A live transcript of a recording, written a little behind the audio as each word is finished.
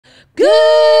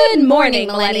Good morning,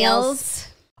 millennials.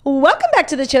 Welcome back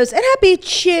to the shows and happy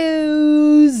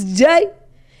Tuesday.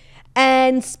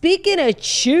 And speaking of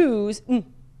Jews,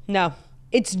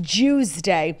 it's Jews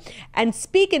Day. And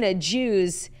speaking of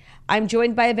Jews, I'm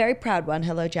joined by a very proud one.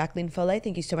 Hello, Jacqueline Foley.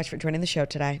 Thank you so much for joining the show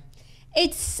today.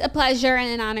 It's a pleasure and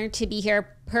an honor to be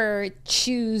here per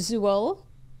usual.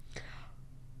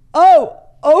 Oh,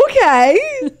 okay.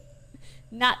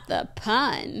 Not the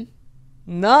pun.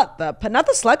 Not the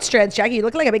slut strands, Jackie. You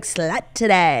look like a big slut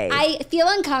today. I feel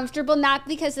uncomfortable, not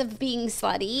because of being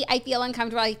slutty. I feel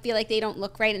uncomfortable. I feel like they don't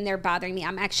look right and they're bothering me.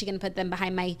 I'm actually going to put them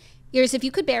behind my ears if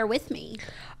you could bear with me.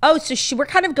 Oh, so we're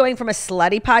kind of going from a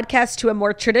slutty podcast to a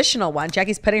more traditional one.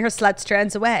 Jackie's putting her slut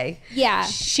strands away. Yeah.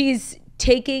 She's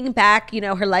taking back,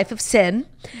 her life of sin,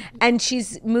 and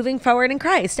she's moving forward in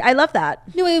Christ. I love that.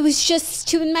 No, it was just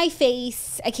two in my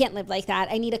face. I can't live like that.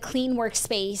 I need a clean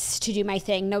workspace to do my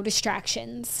thing. No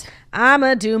distractions.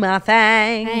 I'ma do my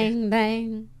thing. Bang,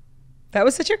 bang. That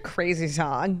was such a crazy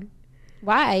song.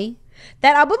 Why?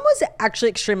 That album was actually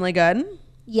extremely good.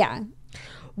 Yeah.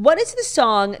 What is the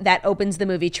song that opens the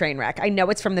movie Trainwreck? I know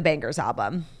it's from the Bangers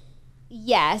album.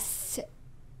 Yes.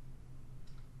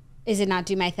 Is it Not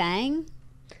Do My Thing?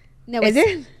 No, is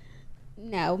it?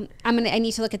 No. I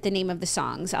need to look at the name of the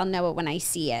songs. I'll know it when I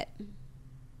see it.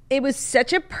 It was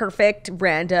such a perfect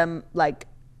random,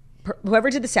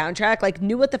 whoever did the soundtrack,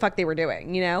 knew what the fuck they were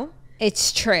doing,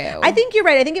 It's true. I think you're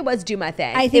right. I think it was Do My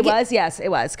Thing. I think yes,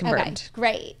 it was confirmed.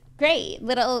 Okay, great.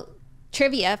 Little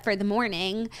trivia for the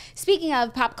morning. Speaking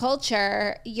of pop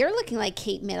culture, you're looking like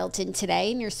Kate Middleton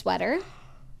today in your sweater.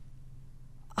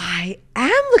 I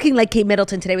am looking like Kate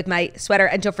Middleton today with my sweater,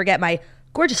 and don't forget my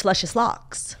gorgeous, luscious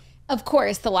locks. Of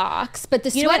course, the locks, but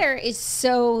the sweater is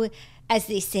so, as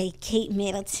they say, Kate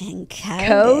Middleton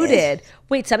coded.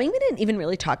 Wait, something we didn't even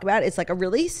really talk about is a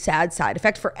really sad side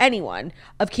effect for anyone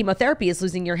of chemotherapy is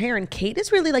losing your hair, and Kate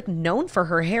is really known for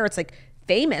her hair. It's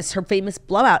famous, her famous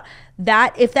blowout.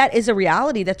 That if that is a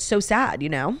reality, that's so sad,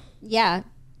 Yeah.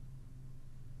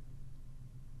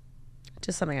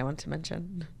 Just something I wanted to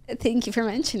mention. Thank you for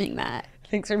mentioning that.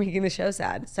 Thanks for making the show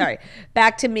sad. Sorry.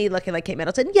 Back to me looking like Kate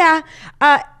Middleton. Yeah.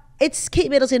 It's Kate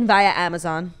Middleton via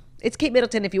Amazon. It's Kate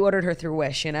Middleton if you ordered her through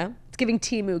Wish, It's giving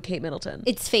Temu Kate Middleton.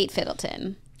 It's Fate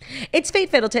Fiddleton. It's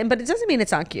Fate Fiddleton, but it doesn't mean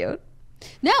it's not cute.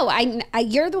 No,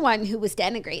 you're the one who was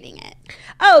denigrating it.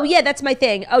 Oh, yeah, that's my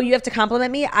thing. Oh, you have to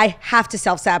compliment me? I have to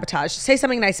self-sabotage. Say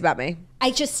something nice about me.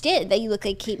 I just did. That you look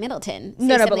like Kate Middleton. Say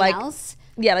no, but else.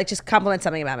 Yeah, just compliment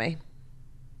something about me.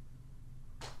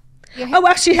 Oh,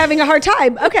 actually having a hard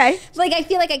time. Okay. I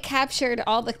feel like I captured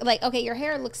all the, okay, your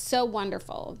hair looks so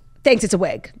wonderful. Thanks, it's a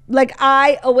wig.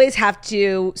 I always have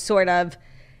to sort of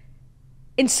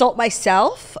insult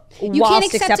myself. You can't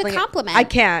accept a compliment. I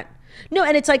can't. No,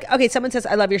 and it's okay, someone says,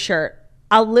 I love your shirt.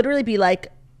 I'll literally be like,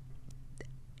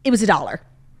 it was $1.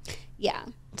 Yeah.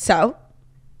 So?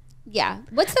 Yeah.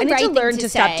 What's the right thing to learn to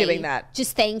say? stop doing that.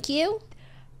 Just thank you?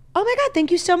 Oh my God,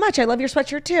 thank you so much. I love your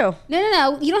sweatshirt too.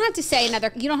 No. You don't have to say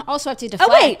another. You don't also have to deflect.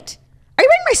 Oh wait, are you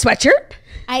wearing my sweatshirt?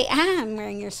 I am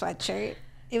wearing your sweatshirt.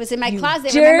 It was in my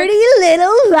closet. Dirty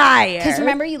little liar. Because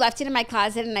remember, you left it in my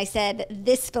closet and I said,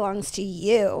 this belongs to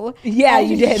you. Yeah, and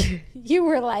you did. You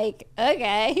were like,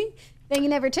 okay. Then you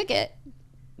never took it.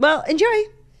 Well, enjoy.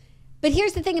 But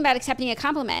here's the thing about accepting a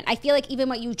compliment. I feel like even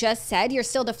what you just said, you're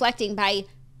still deflecting by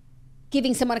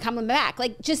giving someone a compliment back.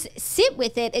 Just sit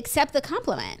with it, accept the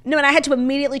compliment. No, and I had to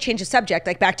immediately change the subject,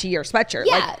 back to your sweatshirt.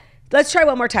 Yeah. Let's try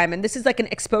one more time. And this is an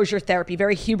exposure therapy,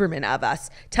 very Huberman of us.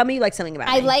 Tell me you like something about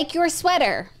me. I like your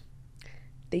sweater.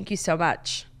 Thank you so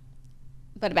much.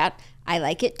 But I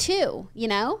like it too,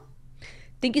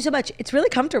 Thank you so much. It's really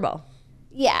comfortable.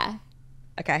 Yeah.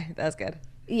 Okay, that was good.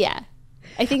 Yeah.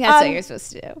 I think that's what you're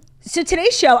supposed to do. So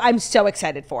today's show, I'm so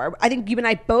excited for. I think you and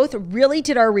I both really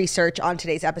did our research on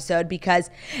today's episode because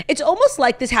it's almost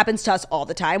like this happens to us all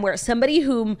the time where somebody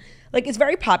whom, is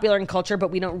very popular in culture,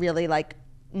 but we don't really,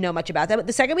 know much about them. But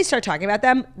the second we start talking about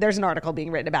them, there's an article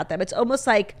being written about them. It's almost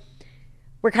like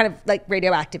we're kind of,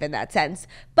 radioactive in that sense.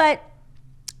 But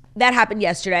that happened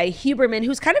yesterday. Huberman,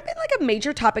 who's kind of been a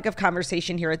major topic of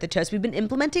conversation here at The Toast. We've been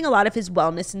implementing a lot of his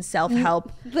wellness and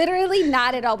self-help. Literally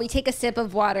not at all. We take a sip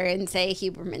of water and say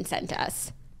Huberman sent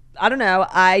us. I don't know.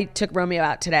 I took Romeo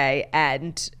out today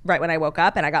and right when I woke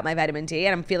up and I got my vitamin D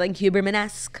and I'm feeling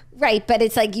Huberman-esque. Right, but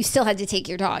it's you still had to take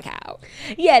your dog out.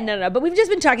 Yeah, no. But we've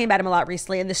just been talking about him a lot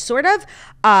recently and this sort of,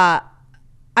 I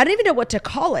don't even know what to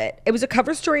call it. It was a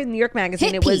cover story in the New York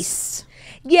Magazine. Hit piece.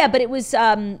 Yeah, but it was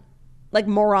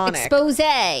moronic. Expose.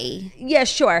 Yeah,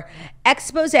 sure.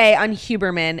 Expose on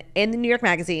Huberman in the New York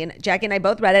Magazine. Jackie and I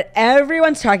both read it.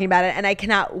 Everyone's talking about it and I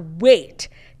cannot wait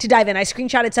to dive in. I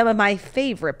screenshotted some of my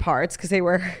favorite parts because they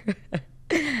were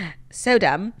so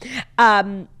dumb.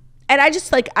 And I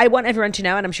just like, I want everyone to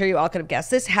know, and I'm sure you all could have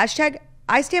guessed this, hashtag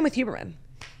I stand with Huberman.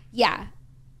 Yeah.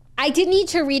 I did need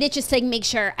to read it just to like, make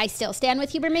sure I still stand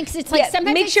with Huberman, because it's like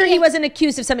sometimes make sure he wasn't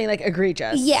accused of something like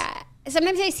egregious. Yeah.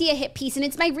 Sometimes I see a hit piece and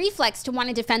it's my reflex to want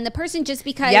to defend the person just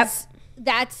because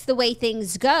that's the way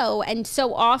things go. And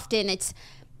so often it's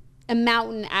a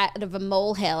mountain out of a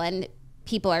molehill and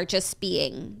people are just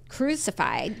being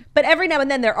crucified. But every now and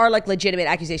then there are like legitimate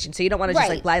accusations, so you don't want to just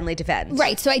like blindly defend.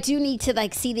 Right. So I do need to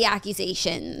like see the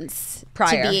accusations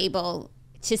prior to be able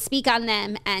to speak on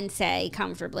them and say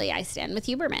comfortably, I stand with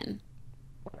Huberman.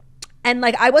 And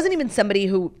like, I wasn't even somebody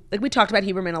who, like, we talked about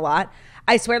Huberman a lot.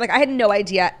 I swear, like, I had no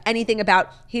idea anything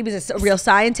about, he was a real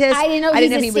scientist. I didn't know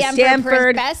he was a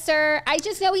Stanford professor. I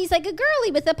just know he's like a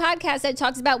girly with a podcast that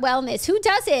talks about wellness. Who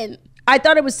doesn't? I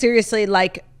thought it was seriously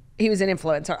like he was an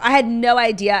influencer. I had no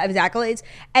idea of his accolades.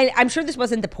 And I'm sure this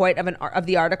wasn't the point of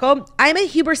the article. I'm a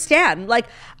Huber stan. Like,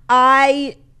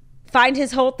 I find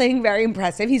his whole thing very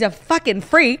impressive. He's a fucking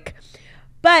freak.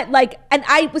 But like, and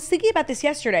I was thinking about this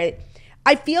yesterday.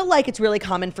 I feel like it's really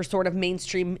common for sort of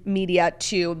mainstream media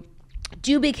to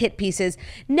do big hit pieces,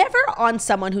 never on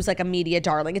someone who's like a media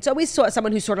darling. It's always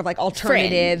someone who's sort of like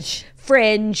alternative,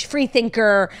 fringe, free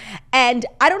thinker. And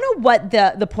I don't know what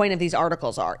the point of these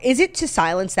articles are. Is it to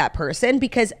silence that person?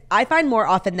 Because I find more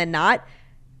often than not,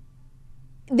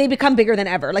 they become bigger than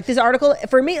ever. Like this article,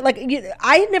 for me, like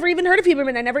I had never even heard of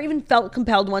Huberman. I never even felt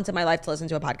compelled once in my life to listen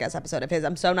to a podcast episode of his.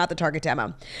 I'm so not the target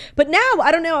demo. But now,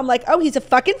 I don't know. I'm like, oh, he's a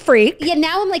fucking freak. Yeah,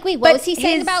 now I'm like, wait, what was he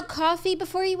saying about coffee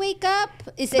before you wake up?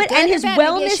 Is it good and his or bad?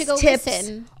 wellness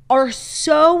tips are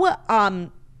so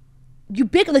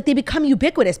like they become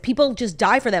ubiquitous. People just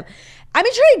die for them. I'm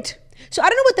intrigued. So I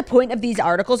don't know what the point of these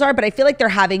articles are, but I feel like they're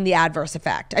having the adverse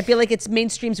effect. I feel like it's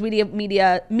mainstream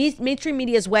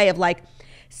media's way of like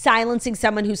silencing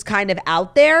someone who's kind of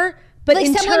out there, but like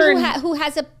in someone turn, who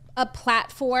has a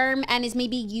platform and is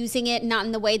maybe using it not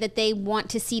in the way that they want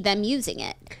to see them using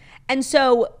it. And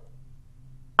so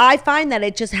I find that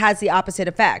it just has the opposite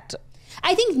effect.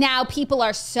 I think now people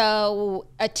are so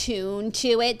attuned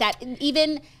to it that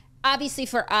even obviously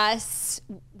for us,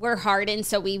 we're hardened,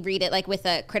 so we read it like with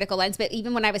a critical lens. But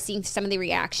even when I was seeing some of the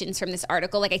reactions from this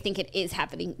article, like I think it is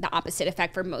having the opposite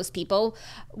effect for most people,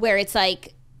 where it's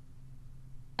like,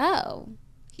 oh,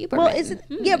 Huberman.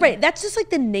 Well, yeah, right. That's just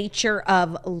like the nature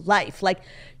of life. Like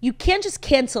you can't just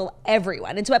cancel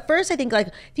everyone. And so at first I think like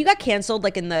if you got canceled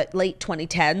like in the late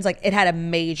 2010s, like it had a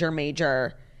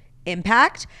major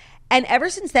impact. And ever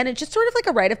since then, it's just sort of like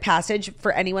a rite of passage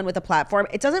for anyone with a platform.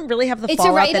 It doesn't really have the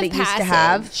fallout that it used to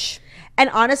have. And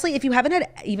honestly, if you haven't had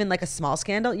even like a small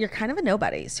scandal, you're kind of a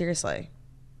nobody, seriously.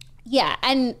 Yeah,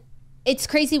 and it's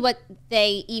crazy what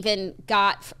they even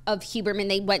got of Huberman.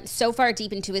 They went so far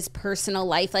deep into his personal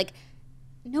life. Like,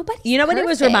 nobody's You know what it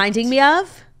was reminding me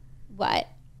of? What?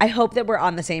 I hope that we're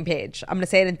on the same page. I'm going to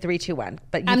say it in 3, 2, 1.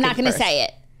 But I'm not going to say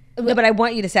it. No, but I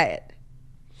want you to say it.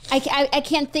 I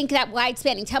can't think that wide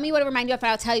spanning. Tell me what it reminded you of,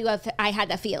 and I'll tell you if I had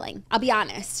that feeling. I'll be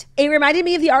honest. It reminded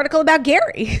me of the article about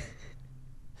Gary.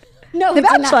 No, The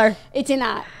Bachelor. It did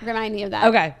not remind me of that.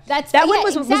 Okay. That one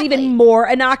was even more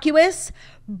innocuous,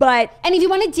 but... And if you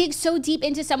want to dig so deep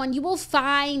into someone, you will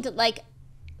find like...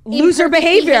 loser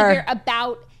behavior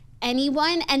about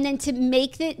anyone, and then to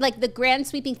make it like the grand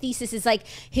sweeping thesis is like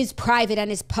his private and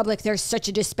his public, there's such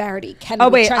a disparity. Can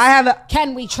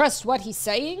we trust what he's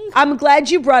saying? I'm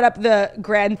glad you brought up the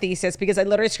grand thesis because I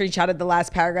literally screenshotted the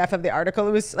last paragraph of the article.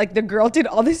 It was like the girl did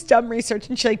all this dumb research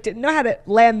and she like didn't know how to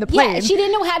land the plane. Yeah, she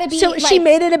didn't know how to be. So she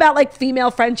made it about like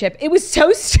female friendship. It was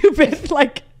so stupid.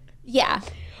 Like, yeah.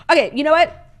 Okay, you know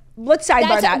what? Let's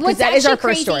sidebar that because that is our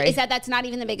first story. Is that's not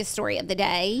even the biggest story of the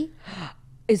day?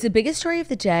 Is the biggest story of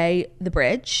the day the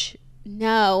bridge?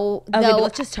 No. Okay, but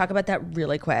let's just talk about that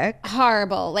really quick.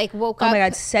 Horrible. Like woke up. Oh my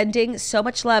God, sending so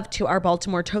much love to our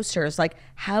Baltimore toasters. Like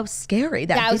how scary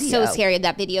that video. That was so scary.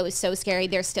 That video is so scary.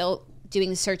 They're still doing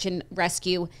the search and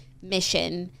rescue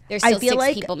mission. There's still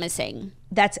 6 people missing.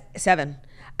 That's 7.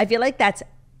 I feel like that's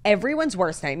everyone's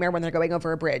worst nightmare when they're going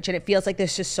over a bridge, and it feels like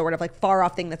this just sort of like far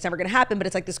off thing that's never going to happen, but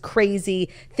it's like this crazy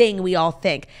thing we all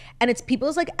think, and it's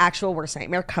people's like actual worst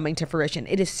nightmare coming to fruition.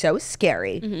 It is so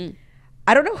scary. Mm-hmm.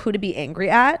 I don't know who to be angry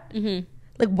at. Mm-hmm.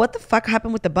 Like what the fuck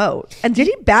happened with the boat, and did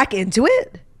he back into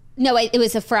it? No, it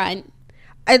was a front.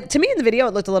 To me in the video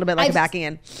it looked a little bit like a backing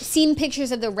in. Seen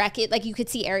pictures of the wreckage, like you could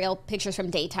see aerial pictures from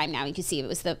daytime. Now you could see it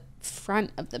was the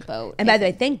front of the boat. And by the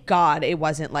way, thank God it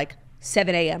wasn't like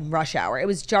 7 a.m. rush hour. It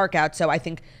was dark out, so I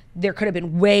think there could have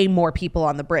been way more people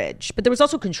on the bridge. But there was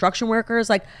also construction workers.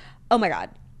 Like, oh my God.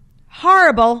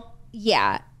 Horrible.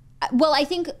 Yeah. Well, I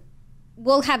think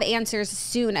we'll have answers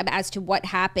soon as to what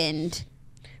happened.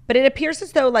 But it appears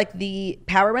as though like the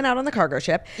power went out on the cargo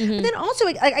ship. Mm-hmm. But then also,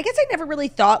 I guess I never really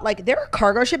thought like there are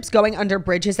cargo ships going under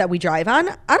bridges that we drive on.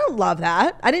 I don't love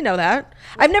that. I didn't know that.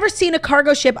 I've never seen a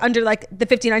cargo ship under like the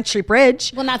 59th Street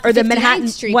Bridge. Well, not or the 59th Manhattan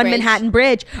Street one Bridge. Manhattan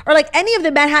Bridge or like any of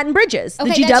the Manhattan bridges.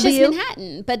 Okay, the GW. that's just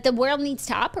Manhattan, but the world needs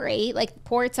to operate. Like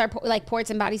ports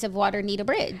and bodies of water need a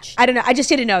bridge. I don't know. I just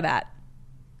didn't know that.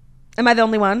 Am I the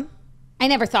only one? I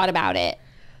never thought about it.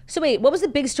 So wait, what was the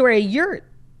big story you're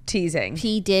teasing?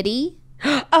 P. Diddy.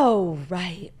 Oh,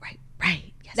 right.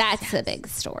 Yes, That's a big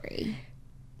story.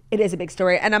 It is a big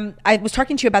story. And I was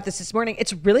talking to you about this morning.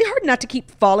 It's really hard not to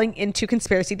keep falling into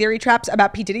conspiracy theory traps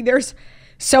about P. Diddy. There's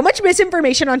so much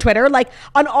misinformation on Twitter, like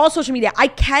on all social media. I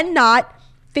cannot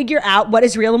figure out what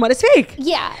is real and what is fake.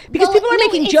 Yeah. Because people are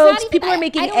making jokes. People are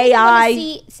making AI. I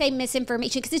don't say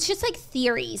misinformation because it's just like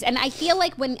theories. And I feel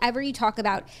like whenever you talk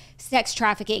about sex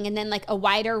trafficking and then like a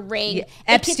wider ring. Yeah,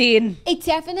 Epstein. It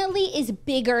definitely is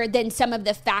bigger than some of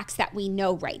the facts that we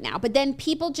know right now. But then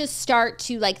people just start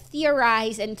to like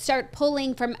theorize and start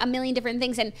pulling from a million different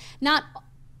things. And not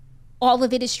all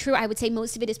of it is true. I would say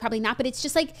most of it is probably not. But it's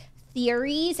just like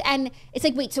theories, and it's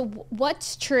like, wait, so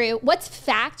what's true, what's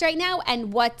fact right now,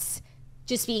 and what's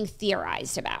just being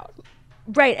theorized about?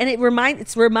 Right. And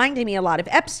it's reminding me a lot of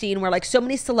Epstein, where like so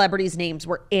many celebrities' names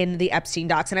were in the Epstein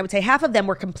docs, and I would say half of them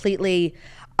were completely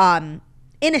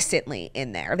innocently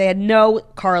in there. They had no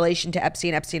correlation to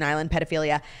Epstein Island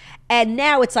pedophilia. And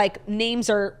now it's like names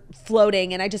are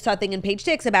floating. And I just saw a thing in page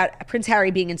 6 about Prince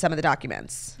Harry being in some of the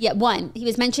documents. Yeah, he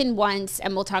was mentioned once,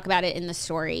 and we'll talk about it in the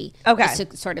story. Okay.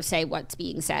 Just to sort of say what's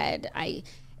being said.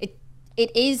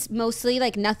 It is mostly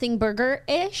like Nothing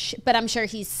Burger-ish, but I'm sure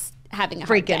he's having a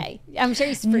hard day. I'm sure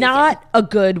he's freaking. Not a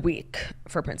good week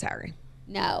for Prince Harry.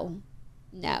 No.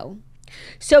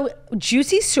 So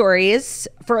juicy stories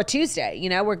for a Tuesday. You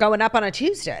know, we're going up on a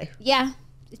Tuesday. Yeah.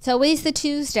 It's always the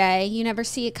Tuesday. You never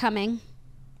see it coming.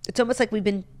 It's almost like we've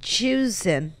been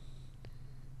choosing.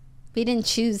 We didn't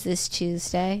choose this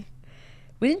Tuesday.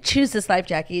 We didn't choose this life,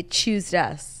 Jackie. It choosed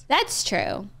us. That's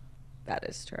true. That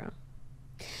is true.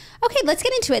 Okay, let's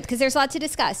get into it because there's a lot to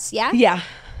discuss. Yeah? Yeah.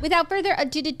 Without further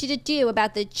ado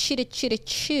about the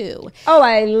chew. Oh,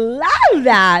 I love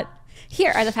that.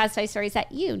 Here are the Fast 5 stories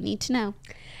that you need to know.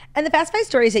 And the Fast 5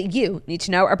 stories that you need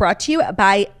to know are brought to you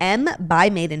by M by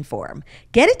Maidenform.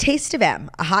 Get a taste of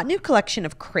M, a hot new collection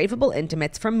of craveable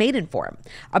intimates from Maidenform,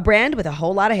 a brand with a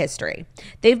whole lot of history.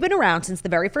 They've been around since the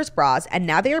very first bras, and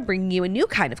now they are bringing you a new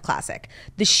kind of classic,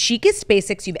 the chicest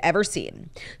basics you've ever seen.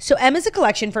 So M is a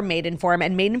collection from Maidenform,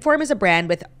 and Maidenform is a brand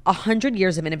with 100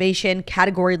 years of innovation,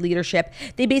 category leadership.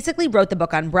 They basically wrote the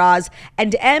book on bras,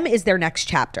 and M is their next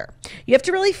chapter. You have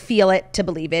to really feel it to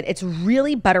believe it. It's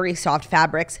really buttery soft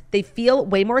fabrics. They feel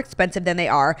way more expensive than they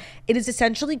are. It is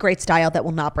essentially great style that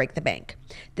will not break the bank.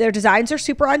 Their designs are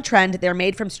super on trend. They're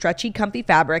made from stretchy, comfy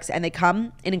fabrics, and they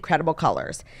come in incredible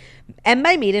colors. M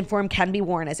by Maidenform can be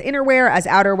worn as innerwear, as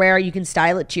outerwear. You can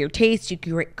style it to your taste. You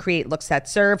can create looks that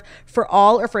serve for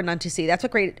all or for none to see. That's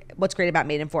what's great about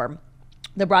Maidenform.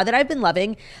 The bra that I've been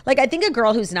loving, like I think a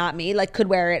girl who's not me, like could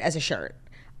wear it as a shirt.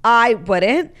 I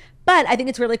wouldn't. But I think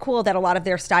it's really cool that a lot of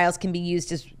their styles can be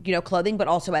used as, you know, clothing, but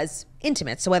also as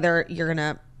intimates. So whether you're going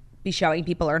to be showing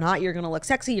people or not, you're going to look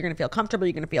sexy, you're going to feel comfortable,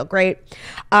 you're going to feel great.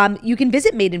 You can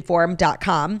visit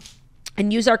maidenform.com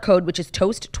and use our code, which is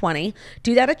TOAST20.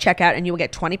 Do that at checkout and you will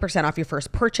get 20% off your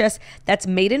first purchase. That's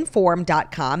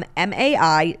maidenform.com,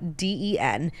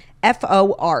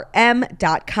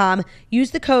 MAIDENFORM.com.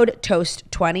 Use the code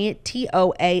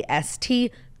TOAST20,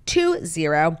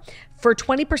 TOAST20, for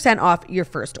 20% off your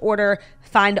first order.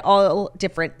 Find all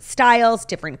different styles,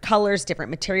 different colors, different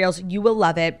materials. You will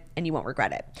love it and you won't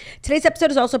regret it. Today's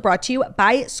episode is also brought to you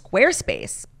by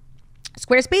Squarespace.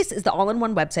 Squarespace is the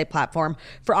all-in-one website platform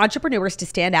for entrepreneurs to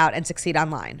stand out and succeed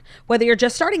online. Whether you're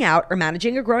just starting out or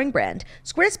managing a growing brand,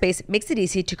 Squarespace makes it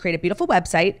easy to create a beautiful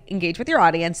website, engage with your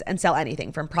audience, and sell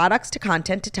anything from products to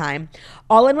content to time,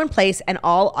 all in one place and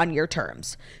all on your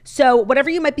terms. So whatever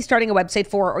you might be starting a website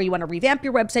for, or you want to revamp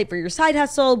your website for your side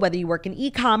hustle, whether you work in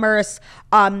e-commerce,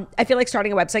 I feel like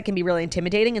starting a website can be really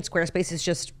intimidating, and Squarespace is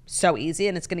just so easy,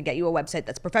 and it's going to get you a website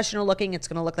that's professional looking. It's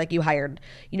going to look like you hired,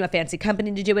 a fancy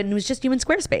company to do it, and it was just you in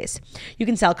Squarespace. You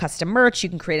can sell custom merch. You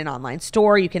can create an online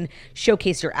store. You can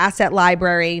showcase your asset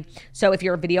library. So if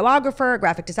you're a videographer, a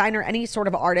graphic designer, any sort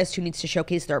of artist who needs to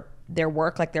showcase their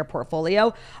work, like their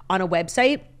portfolio on a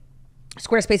website,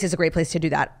 Squarespace is a great place to do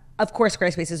that. Of course,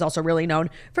 Squarespace is also really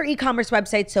known for e-commerce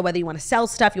websites. So whether you want to sell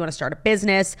stuff, you want to start a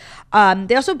business.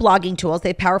 They also have blogging tools. They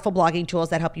have powerful blogging tools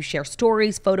that help you share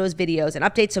stories, photos, videos, and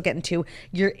updates. So get into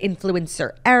your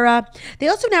influencer era. They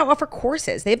also now offer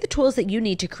courses. They have the tools that you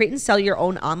need to create and sell your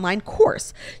own online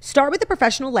course. Start with a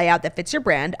professional layout that fits your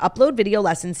brand, upload video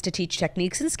lessons to teach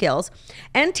techniques and skills,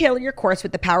 and tailor your course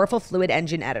with the powerful Fluid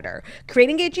Engine editor. Create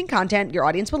engaging content your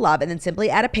audience will love, and then simply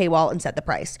add a paywall and set the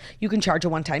price. You can charge a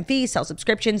one-time fee, sell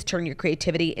subscriptions, turn your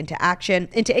creativity into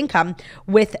income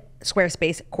with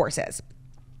Squarespace courses.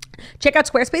 Check out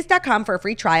squarespace.com for a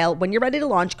free trial. When you're ready to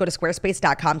launch, go to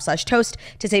squarespace.com/toast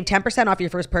to save 10% off your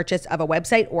first purchase of a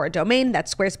website or a domain.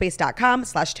 That's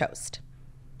squarespace.com/toast.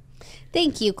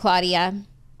 Thank you, Claudia.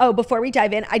 Oh, before we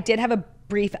dive in, I did have a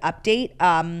brief update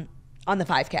on the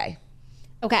 5K.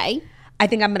 Okay. I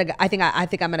think I'm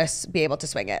gonna be able to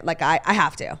swing it. Like I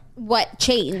have to. What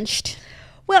changed?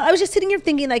 Well, I was just sitting here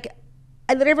thinking, like,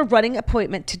 I literally have a running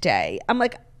appointment today. I'm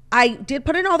like, I did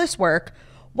put in all this work.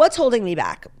 What's holding me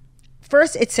back?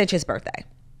 First, it's Snitch's birthday.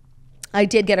 I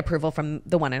did get approval from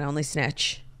the one and only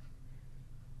Snitch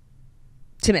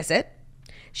to miss it.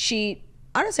 She,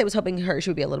 honestly, I was hoping she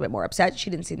would be a little bit more upset. She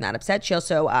didn't seem that upset. She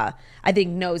also, I think,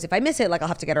 knows if I miss it, like, I'll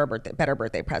have to get her a better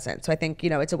birthday present. So I think,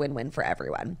 it's a win-win for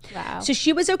everyone. Wow. So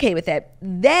she was okay with it.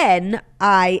 Then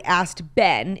I asked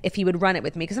Ben if he would run it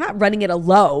with me because I'm not running it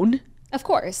alone. Of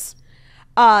course.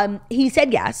 He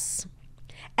said yes.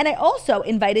 And I also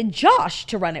invited Josh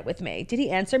to run it with me. Did he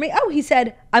answer me? Oh, he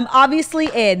said, I'm obviously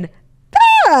in.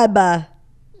 Bob.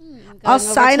 I'll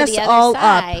sign us all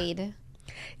up.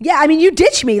 Yeah, I mean, you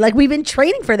ditched me. Like, we've been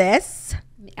training for this.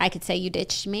 I could say you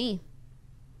ditched me.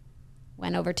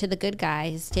 Went over to the good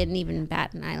guys. Didn't even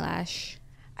bat an eyelash.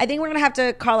 I think we're going to have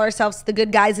to call ourselves the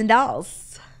good guys and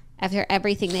dolls. After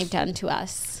everything they've done to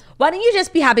us. Why don't you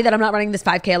just be happy that I'm not running this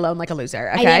 5K alone like a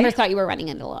loser, okay? I never thought you were running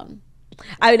it alone.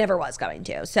 I never was going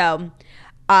to. So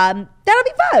that'll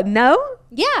be fun, no?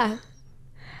 Yeah.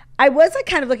 I was like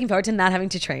kind of looking forward to not having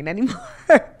to train anymore.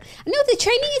 No, the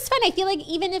training is fun. I feel like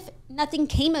even if nothing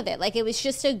came of it, like it was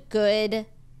just a good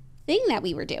thing that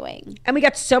we were doing. And we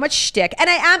got so much shtick. And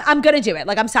I'm going to do it.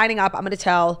 Like, I'm signing up. I'm going to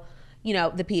tell,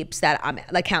 the peeps that I'm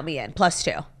like, count me in,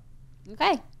 +2.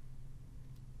 Okay.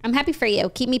 I'm happy for you.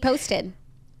 Keep me posted.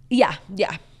 Yeah.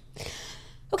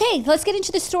 Okay, let's get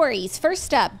into the stories.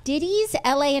 First up, Diddy's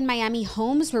LA and Miami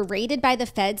homes were raided by the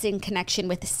feds in connection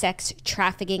with the sex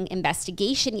trafficking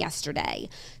investigation yesterday.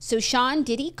 So Sean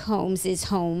Diddy Combs'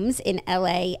 homes in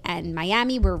LA and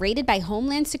Miami were raided by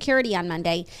Homeland Security on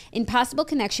Monday in possible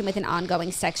connection with an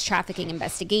ongoing sex trafficking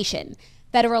investigation.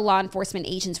 Federal law enforcement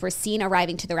agents were seen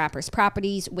arriving to the rapper's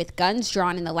properties with guns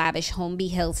drawn in the lavish Holmby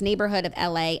Hills neighborhood of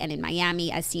LA and in Miami,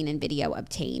 as seen in video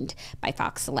obtained by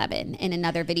Fox 11. In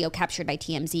another video captured by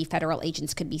TMZ, federal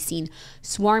agents could be seen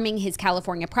swarming his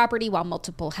California property while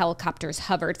multiple helicopters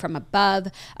hovered from above.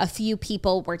 A few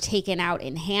people were taken out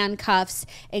in handcuffs,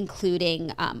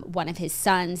 including one of his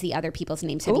sons. The other people's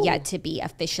names have yet to be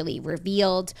officially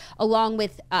revealed, along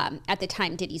with, at the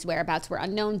time, Diddy's whereabouts were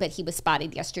unknown, but he was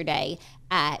spotted yesterday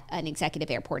at an executive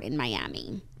airport in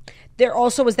Miami. There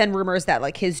also was then rumors that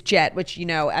like his jet, which,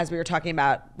 as we were talking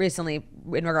about recently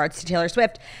in regards to Taylor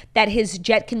Swift, that his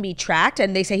jet can be tracked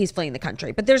and they say he's fleeing the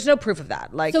country, but there's no proof of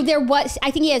that. Like, so there was, I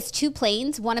think he has 2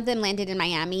 planes. One of them landed in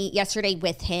Miami yesterday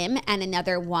with him, and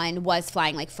another one was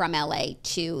flying like from LA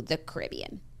to the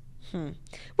Caribbean.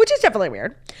 Which is definitely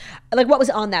weird. Like, what was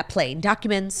on that plane?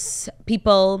 Documents,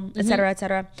 people, et cetera, et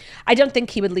cetera. I don't think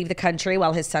he would leave the country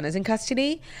while his son is in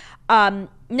custody. Now,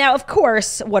 of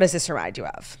course, what does this remind you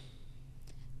of?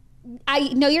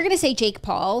 I know you're going to say Jake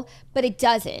Paul, but it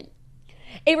doesn't.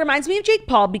 It reminds me of Jake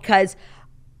Paul because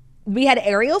we had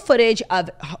aerial footage of,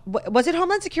 was it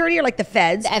Homeland Security or like the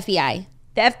feds? The FBI.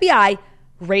 The FBI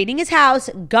raiding his house,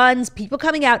 guns, people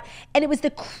coming out. And it was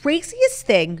the craziest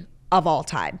thing of all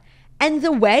time. And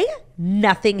the way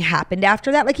nothing happened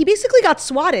after that, like he basically got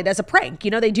swatted as a prank.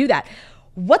 They do that.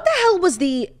 What the hell was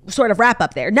the sort of wrap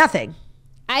up there? Nothing.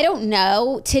 I don't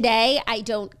know. Today, I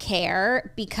don't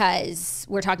care because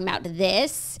we're talking about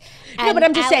this. No, but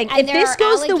I'm just saying, if this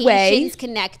goes the way... allegations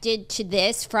connected to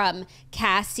this from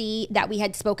Cassie that we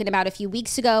had spoken about a few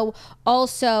weeks ago.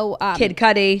 Also... Kid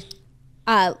Cudi.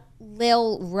 I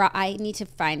need to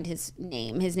find his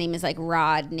name. His name is like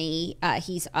Rodney.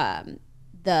 He's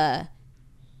the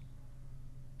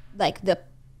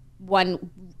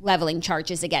one leveling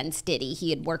charges against Diddy. He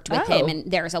had worked with him, and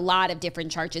there's a lot of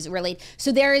different charges related.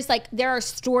 So there are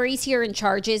stories here and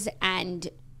charges, and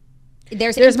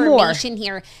there's information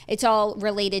here. It's all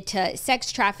related to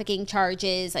sex trafficking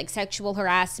charges, like sexual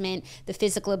harassment, the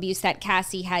physical abuse that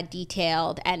Cassie had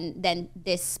detailed. And then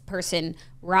this person,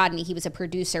 Rodney, he was a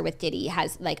producer with Diddy,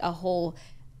 has like a whole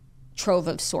trove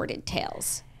of sordid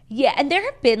tales. Yeah, and there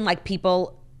have been like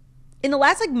people in the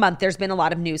last like month, there's been a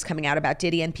lot of news coming out about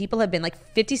Diddy, and people have been like,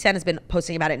 50 Cent has been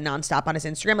posting about it nonstop on his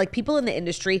Instagram. Like people in the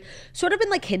industry sort of been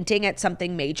like hinting at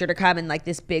something major to come, and like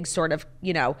this big sort of,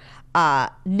 you know,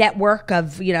 network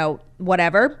of, you know,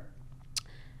 whatever.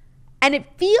 And it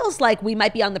feels like we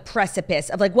might be on the precipice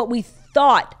of like what we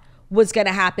thought was going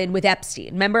to happen with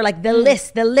Epstein. Remember, like the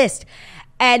list.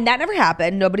 And that never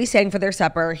happened. Nobody sang for their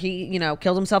supper. He, you know,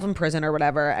 killed himself in prison or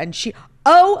whatever. And she,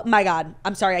 oh my God.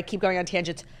 I'm sorry. I keep going on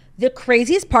tangents. The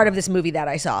craziest part of this movie that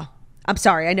I saw. I'm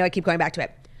sorry. I know I keep going back to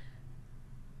it.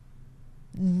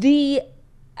 The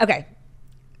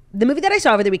movie that I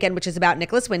saw over the weekend, which is about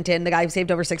Nicholas Winton, the guy who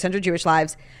saved over 600 Jewish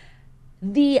lives.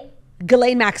 The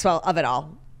Ghislaine Maxwell of it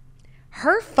all.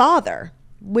 Her father,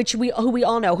 who we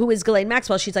all know, who is Ghislaine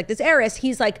Maxwell. She's like this heiress.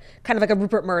 He's like kind of like a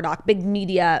Rupert Murdoch, big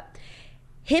media.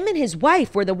 Him and his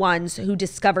wife were the ones who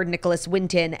discovered Nicholas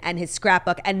Winton and his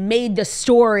scrapbook and made the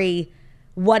story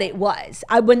what it was.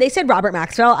 When they said Robert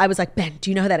Maxwell, I was like, Ben, do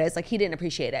you know who that is? Like, he didn't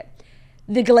appreciate it.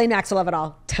 The Ghislaine Maxwell of it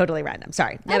all, totally random.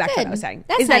 Sorry. Now back to what I was saying.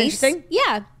 That's Isn't that nice. interesting?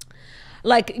 Yeah.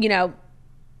 Like, you know,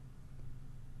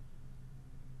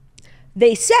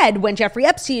 they said when Jeffrey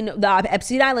Epstein, the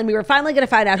Epstein Island, we were finally going to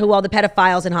find out who all the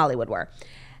pedophiles in Hollywood were.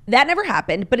 That never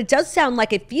happened, but it does sound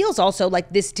like it feels also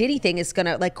like this Diddy thing is going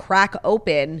to like crack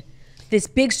open this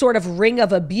big sort of ring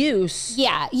of abuse.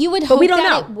 Yeah, you would hope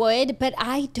that it would, but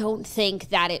I don't think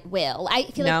that it will. I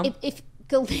feel like if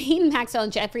Ghislaine Maxwell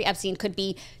and Jeffrey Epstein could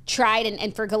be tried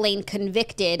and for Ghislaine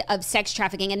convicted of sex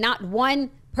trafficking and not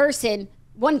one person,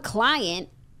 one client,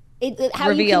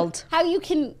 revealed. How you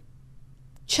can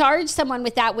charge someone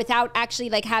with that without actually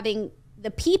like having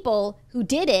the people who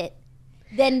did it,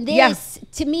 then this,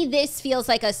 to me, this feels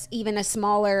like even a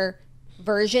smaller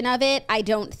version of it. I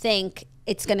don't think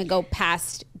it's going to go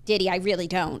past Diddy. I really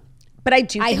don't. But I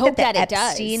do think hope that it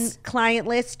Epstein does. Client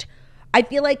list, I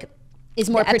feel like is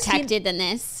more protected than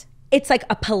this. It's like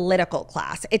a political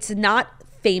class. It's not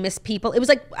famous people. It was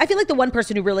like, I feel like the one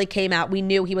person who really came out, we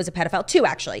knew he was a pedophile. Two,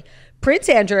 actually. Prince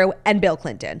Andrew and Bill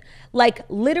Clinton. Like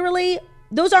literally,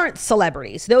 those aren't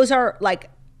celebrities. Those are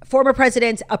like former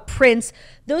presidents, a prince.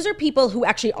 Those are people who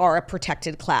actually are a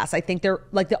protected class. I think they're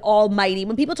like the almighty.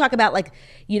 When people talk about like,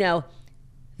 you know,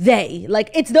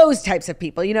 it's those types of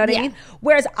people, you know what I mean?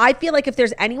 Whereas I feel like if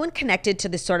there's anyone connected to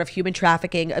this sort of human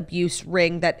trafficking abuse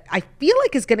ring that I feel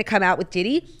like is going to come out with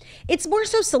Diddy, it's more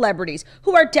so celebrities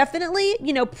who are definitely,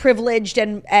 you know, privileged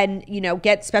and you know,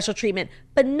 get special treatment,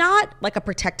 but not like a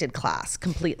protected class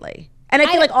completely. And I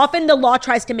feel like often the law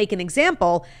tries to make an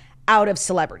example out of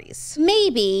celebrities.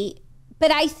 Maybe,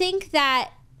 but I think that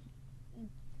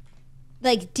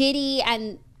like Diddy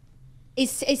and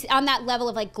is on that level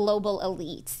of like global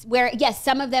elites where yes,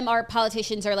 some of them are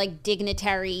politicians or like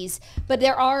dignitaries, but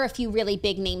there are a few really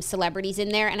big name celebrities in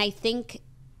there. And I think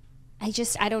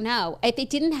I don't know if it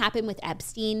didn't happen with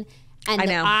Epstein and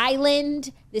the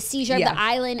island, the seizure of the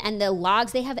island and the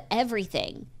logs, they have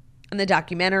everything. And the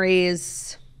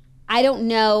documentaries. I don't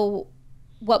know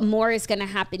what more is going to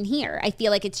happen here. I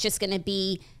feel like it's just going to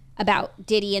be about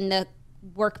Diddy and the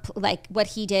work, like what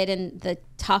he did and the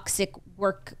toxic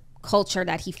work culture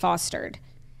that he fostered.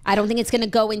 I don't think it's going to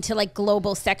go into like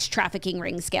global sex trafficking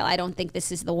ring scale. I don't think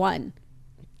this is the one.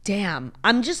 Damn.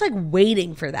 I'm just like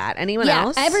waiting for that. Anyone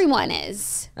else? Yeah, everyone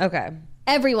is. Okay.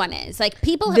 Everyone is. Like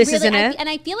people have this really, isn't it? And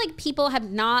I feel like people have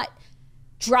not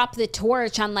dropped the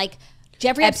torch on like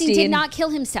Jeffrey Epstein did not kill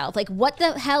himself. Like what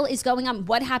the hell is going on?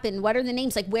 What happened? What are the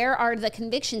names? Like where are the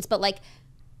convictions? But like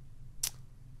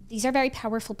these are very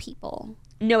powerful people.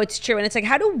 No, it's true. And it's like,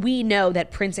 how do we know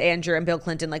that Prince Andrew and Bill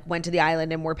Clinton like went to the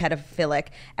island and were pedophilic?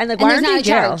 And like, why aren't they in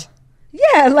jail?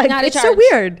 Yeah, like it's so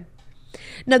weird.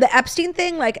 No, the Epstein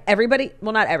thing, like everybody,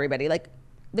 well, not everybody, like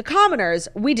the commoners,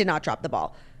 we did not drop the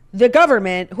ball. The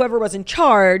government, whoever was in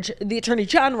charge, the attorney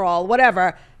general,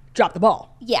 whatever, dropped the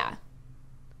ball. Yeah.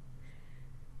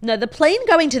 No, the plane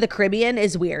going to the Caribbean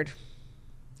is weird.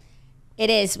 It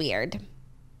is weird.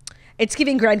 It's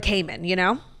giving Grand Cayman, you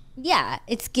know? Yeah,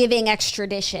 it's giving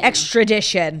extradition.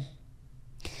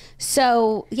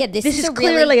 So, yeah, this is a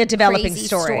clearly really a developing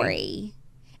story.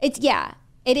 It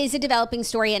is a developing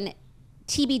story, and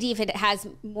TBD if it has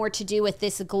more to do with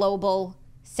this global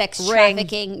sex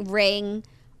trafficking ring,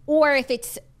 or if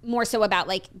it's more so about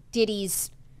like Diddy's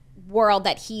world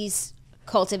that he's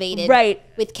cultivated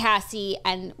with Cassie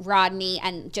and Rodney,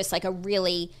 and just like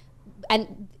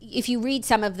and if you read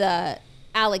some of the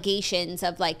allegations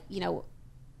of like, you know,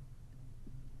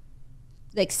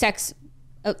 like sexual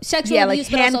abuse, like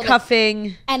handcuffing,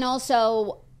 like, and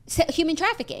also human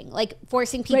trafficking, like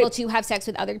forcing people to have sex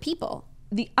with other people.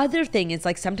 The other thing is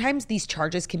like sometimes these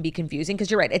charges can be confusing because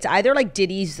you're right. It's either like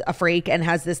Diddy's a freak and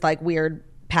has this like weird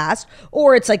past,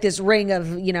 or it's like this ring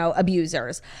of, you know,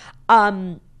 abusers.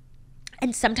 And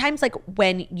sometimes like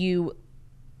when you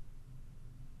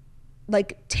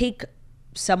like take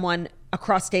someone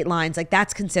across state lines, like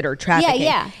that's considered trafficking.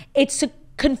 Yeah. It's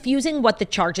confusing what the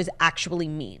charges actually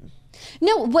mean.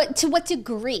 No, to what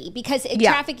degree? Because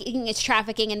trafficking is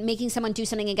trafficking, and making someone do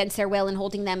something against their will and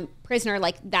holding them prisoner,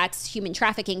 like that's human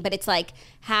trafficking. But it's like,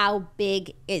 how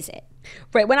big is it?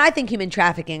 Right. When I think human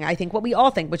trafficking, I think what we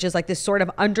all think, which is like this sort of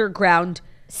underground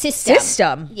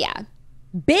system. Yeah.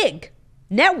 Big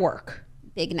network.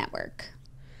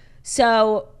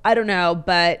 So I don't know,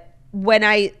 but when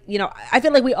I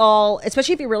feel like we all,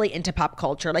 especially if you're really into pop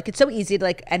culture, like it's so easy to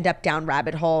like end up down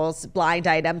rabbit holes, blind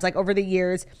items, like over the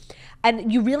years.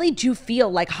 And you really do feel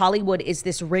like Hollywood is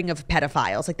this ring of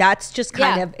pedophiles. Like that's just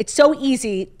kind of, it's so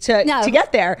easy to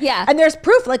get there. Yeah. And there's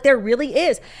proof, like there really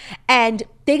is. And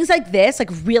things like this,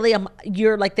 like really,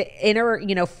 you're like the inner,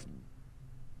 you know,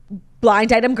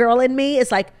 blind item girl in me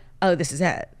is like, oh, this is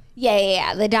it.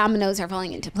 Yeah. The dominoes are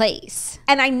falling into place.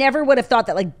 And I never would have thought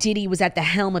that like Diddy was at the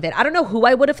helm of it. I don't know who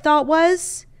I would have thought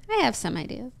was. I have some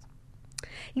ideas.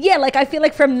 Yeah, like I feel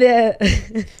like from the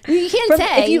you can't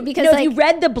say because if you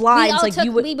read the blinds, like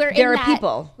you would. There are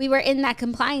people. We were in that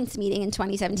compliance meeting in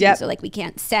 2017, so like we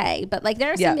can't say, but like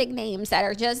there are some big names that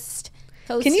are just.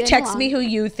 Can you text me who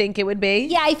you think it would be?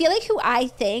 Yeah, I feel like who I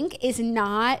think is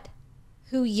not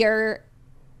who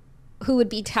would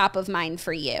be top of mind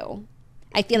for you.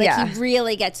 I feel like he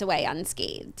really gets away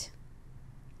unscathed.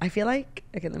 I feel like,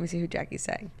 okay, let me see who Jackie's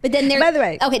saying. But then by the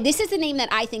way, okay, this is the name that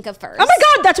I think of first. Oh my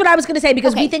God, that's what I was going to say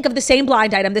because we think of the same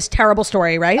blind item, this terrible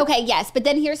story, right? Okay, yes. But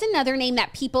then here's another name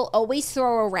that people always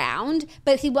throw around,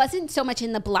 but he wasn't so much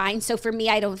in the blind. So for me,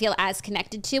 I don't feel as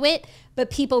connected to it, but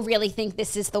people really think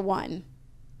this is the one.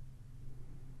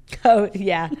 Oh,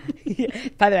 yeah.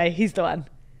 By the way, he's the one.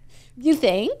 You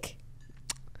think?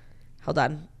 Hold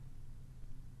on.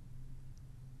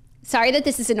 Sorry that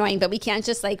this is annoying, but we can't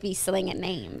just like be slinging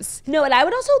names. No, and I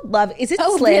would also love, is it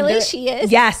slander? Really? She is?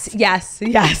 Yes.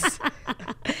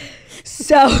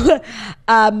 So,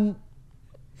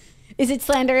 is it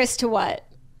slanderous to what?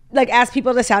 Like ask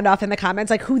people to sound off in the comments,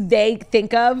 like who they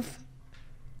think of.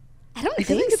 I don't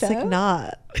think so. It's like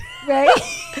not. Right?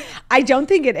 I don't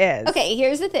think it is. Okay,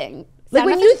 here's the thing. Like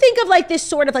when you think of like this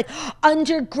sort of like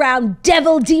underground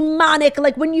devil demonic,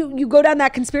 like when you go down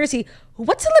that conspiracy,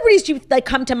 what celebrities do you like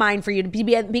come to mind for you to be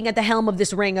being at the helm of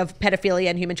this ring of pedophilia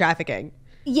and human trafficking?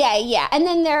 Yeah. And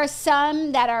then there are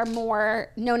some that are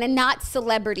more known and not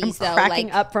celebrities though. Cracking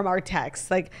up from our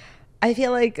text. Like I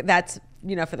feel like that's,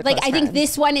 you know, for the like close I think friends.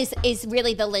 this one is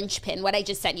really the linchpin, what I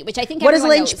just sent you, which I think what does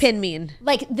everyone linchpin knows. mean?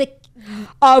 Like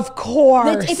of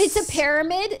course. If it's a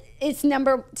pyramid, it's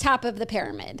top of the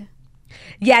pyramid.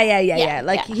 Yeah.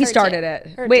 Like he started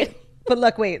it. Wait,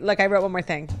 look, I wrote one more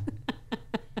thing.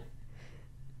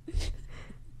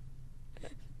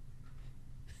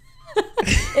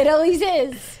 It always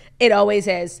is. It always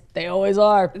is. They always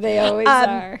are. They always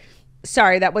are.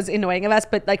 Sorry, that was annoying of us,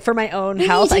 but like for my own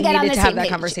health, I needed to have that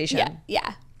conversation.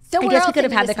 Yeah. So I guess we could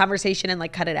have had the conversation and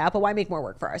like cut it out, but why make more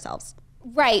work for ourselves?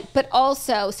 Right. But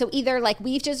also, so either like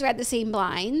we've just read the same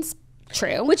blinds,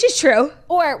 true. Which is true.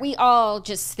 Or we all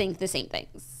just think the same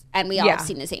things. And we all have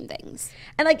seen the same things.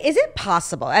 And like, is it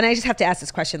possible, and I just have to ask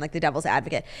this question like the devil's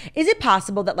advocate, is it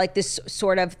possible that like this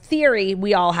sort of theory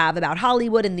we all have about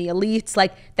Hollywood and the elites,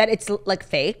 like that it's like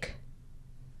fake?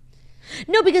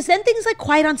 No, because then things like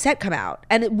Quiet on Set come out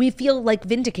and we feel like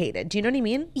vindicated. Do you know what I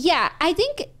mean? Yeah, I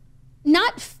think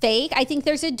not fake. I think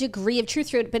there's a degree of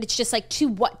truth to it, but it's just like, to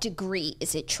what degree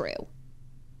is it true?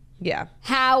 Yeah.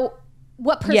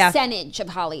 What percentage of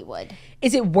Hollywood?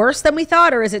 Is it worse than we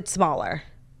thought or is it smaller?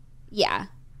 Yeah.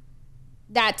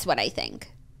 That's what I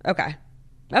think. Okay.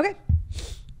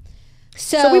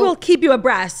 So we will keep you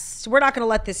abreast. We're not going to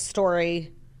let this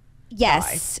story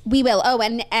Yes, we will. Oh,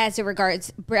 and as it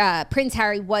regards, Prince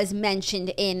Harry was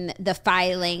mentioned in the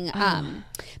filing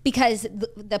because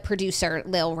the producer,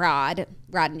 Lil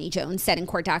Rodney Jones, said in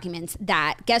court documents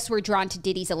that guests were drawn to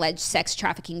Diddy's alleged sex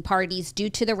trafficking parties due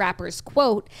to the rapper's,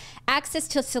 quote, access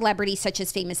to celebrities such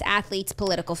as famous athletes,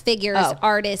 political figures,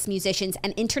 artists, musicians,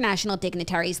 and international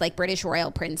dignitaries like British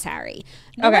Royal Prince Harry.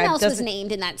 No one else was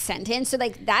named in that sentence, so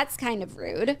like that's kind of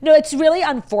rude. No, it's really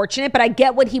unfortunate, but I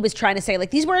get what he was trying to say.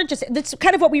 Like these weren't just, that's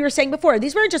kind of what we were saying before.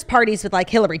 These weren't just parties with like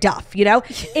Hillary Duff, you know?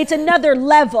 It's another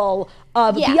level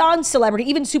of beyond celebrity,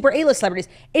 even super A-list celebrities.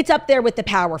 It's up there with the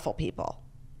powerful people.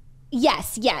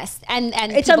 Yes, and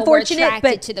it's people unfortunate, were attracted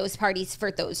but to those parties for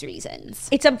those reasons.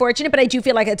 It's unfortunate, but I do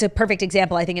feel like it's a perfect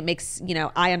example. I think it makes,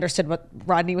 I understood what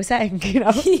Rodney was saying,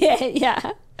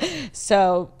 Yeah.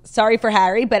 So sorry for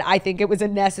Harry, but I think it was a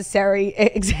necessary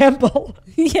example.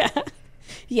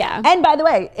 Yeah. And by the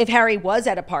way, if Harry was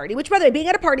at a party, which by the way, being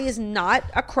at a party is not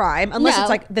a crime unless it's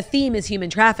like the theme is human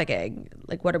trafficking.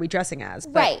 Like, what are we dressing as?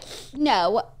 But, right.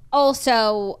 No.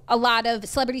 Also, a lot of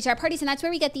celebrities are at parties, and that's where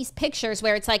we get these pictures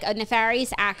where it's like a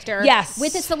nefarious actor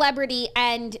with a celebrity,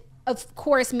 and of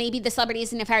course, maybe the celebrity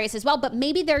is nefarious as well, but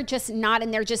maybe they're just not,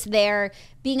 and they're just there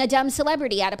being a dumb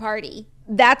celebrity at a party.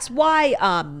 That's why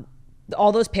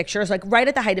all those pictures, like right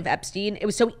at the height of Epstein, it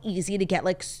was so easy to get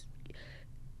like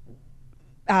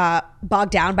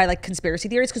bogged down by like conspiracy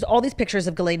theories, because all these pictures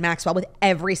of Ghislaine Maxwell with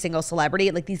every single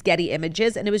celebrity, like these Getty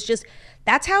images, and it was just,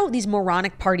 that's how these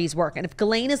moronic parties work. And if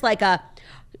Ghislaine is like a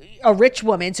rich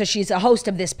woman, so she's a host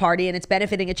of this party and it's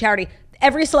benefiting a charity,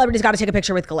 every celebrity's got to take a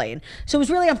picture with Ghislaine. So it was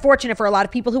really unfortunate for a lot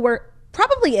of people who were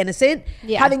probably innocent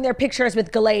having their pictures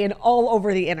with Ghislaine all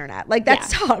over the internet. Like, that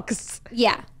sucks.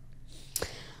 Yeah.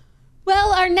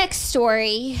 Well, our next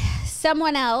story,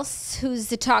 someone else who's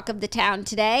the talk of the town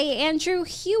today, Andrew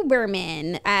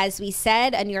Huberman. As we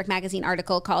said, a New York Magazine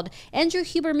article called Andrew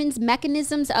Huberman's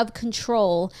Mechanisms of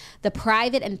Control, the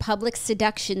Private and Public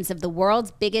Seductions of the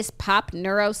World's Biggest Pop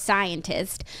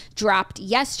Neuroscientist, dropped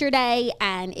yesterday,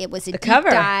 and it was a deep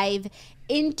dive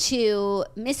into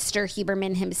Mr.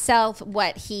 Huberman himself,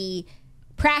 what he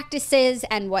practices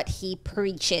and what he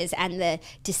preaches, and the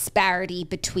disparity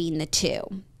between the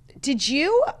two. Did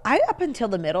you, I up until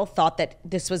the middle thought that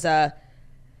this was a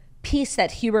piece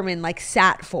that Huberman like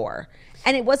sat for.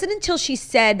 And it wasn't until she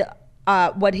said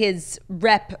what his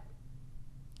rep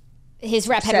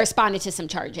had responded to some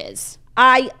charges.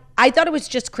 I thought it was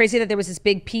just crazy that there was this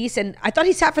big piece, and I thought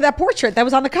he sat for that portrait that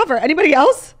was on the cover. Anybody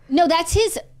else? No, that's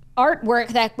his artwork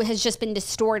that has just been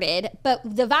distorted. But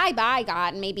the vibe I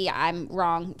got, and maybe I'm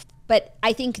wrong, but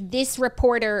I think this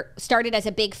reporter started as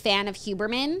a big fan of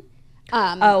Huberman.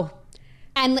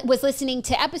 And was listening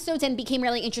to episodes and became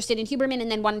really interested in Huberman, and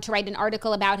then wanted to write an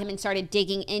article about him and started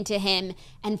digging into him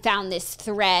and found this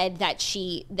thread that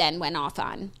she then went off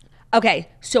on. Okay,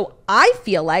 so I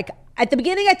feel like at the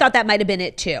beginning I thought that might have been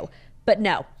it too, but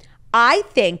no. I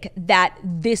think that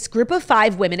this group of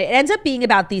 5 women, it ends up being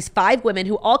about these 5 women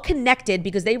who all connected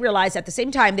because they realized at the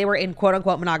same time they were in quote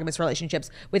unquote monogamous relationships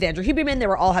with Andrew Huberman. They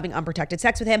were all having unprotected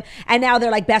sex with him. And now they're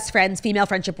like best friends. Female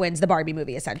friendship wins, the Barbie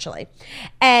movie essentially.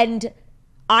 And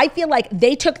I feel like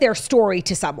they took their story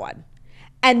to someone.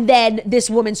 And then this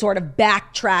woman sort of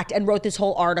backtracked and wrote this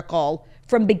whole article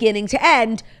from beginning to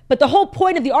end. But the whole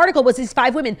point of the article was these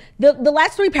 5 women. The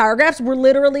last 3 paragraphs were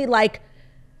literally like,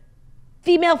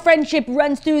 female friendship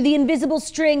runs through the invisible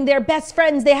string. They're best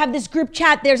friends. They have this group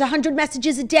chat. There's 100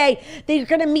 messages a day. They're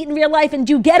going to meet in real life and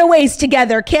do getaways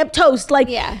together. Camp Toast. Like,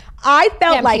 I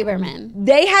felt like Huberman.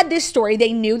 They had this story.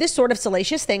 They knew this sort of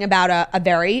salacious thing about a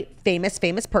very famous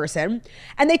person.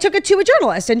 And they took it to a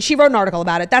journalist and she wrote an article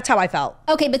about it. That's how I felt.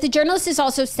 Okay, but the journalist is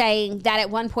also saying that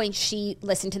at one point she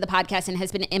listened to the podcast and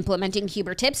has been implementing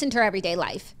Huber tips into her everyday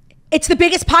life. It's the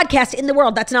biggest podcast in the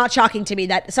world. That's not shocking to me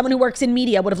that someone who works in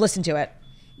media would have listened to it.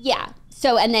 Yeah.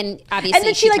 So, and then obviously, and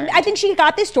then she I think she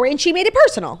got this story and she made it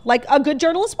personal, like a good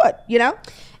journalist would,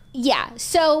 Yeah.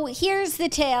 So here's the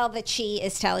tale that she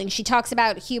is telling. She talks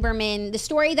about Huberman, the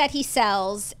story that he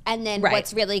sells, and then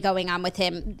what's really going on with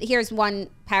him. Here's one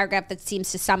paragraph that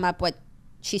seems to sum up what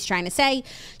she's trying to say.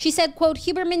 She said, quote,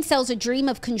 Huberman sells a dream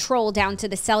of control down to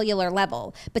the cellular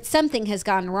level, but something has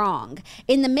gone wrong.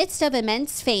 In the midst of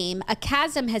immense fame, a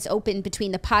chasm has opened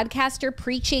between the podcaster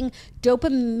preaching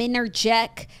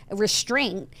dopaminergic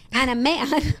restraint and a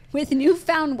man with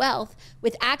newfound wealth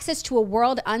with access to a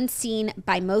world unseen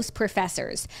by most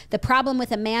professors. The problem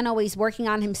with a man always working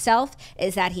on himself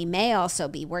is that he may also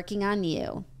be working on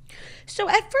you. So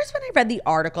at first when I read the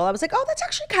article, I was like, oh, that's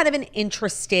actually kind of an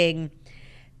interesting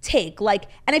take. Like,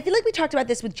 and I feel like we talked about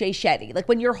this with Jay Shetty, like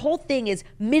when your whole thing is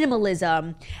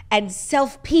minimalism and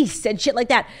self-peace and shit like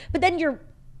that, but then you're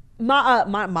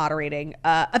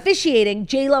officiating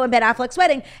J-Lo and Ben Affleck's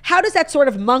wedding. How does that sort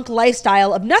of monk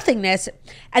lifestyle of nothingness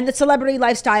and the celebrity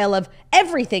lifestyle of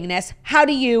everythingness, how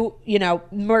do you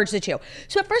merge the two?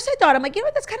 So at first I thought, I'm like,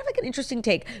 that's kind of like an interesting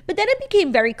take. But then it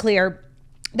became very clear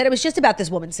that it was just about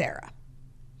this woman, Sarah.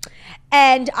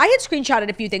 And I had screenshotted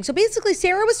a few things. So basically,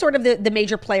 Sarah was sort of the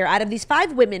major player out of these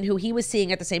 5 women who he was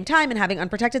seeing at the same time and having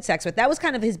unprotected sex with. That was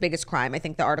kind of his biggest crime. I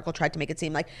think the article tried to make it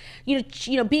seem like,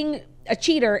 being a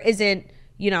cheater isn't,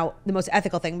 the most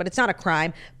ethical thing, but it's not a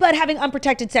crime. But having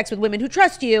unprotected sex with women who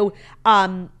trust you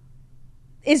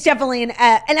is definitely an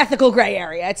ethical gray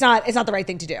area. It's not the right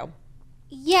thing to do.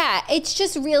 Yeah, it's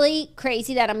just really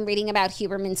crazy that I'm reading about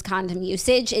Huberman's condom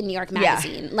usage in New York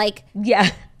Magazine.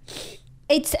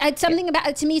 It's something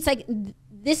about, to me, it's like,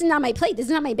 this is not my plate. This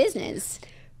is not my business.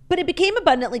 But it became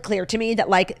abundantly clear to me that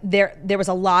there was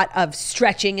a lot of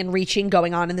stretching and reaching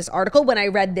going on in this article when I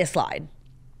read this line.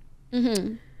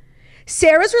 Mm-hmm.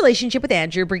 Sarah's relationship with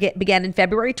Andrew began in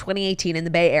February 2018 in the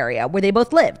Bay Area, where they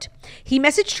both lived. He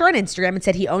messaged her on Instagram and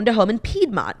said he owned a home in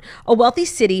Piedmont, a wealthy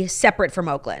city separate from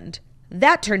Oakland.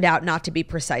 That turned out not to be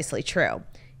precisely true.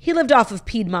 He lived off of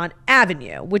Piedmont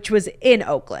Avenue, which was in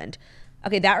Oakland.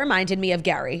 Okay, that reminded me of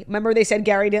Gary. Remember they said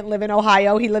Gary didn't live in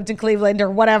Ohio, he lived in Cleveland or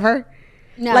whatever?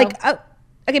 No.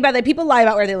 Okay, by the way, people lie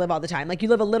about where they live all the time. Like, you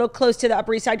live a little close to the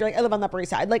Upper East Side, you're like, I live on the Upper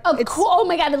East Side. Like, oh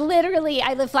my God, literally,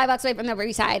 I live 5 blocks away from the Upper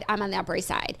East Side. I'm on the Upper East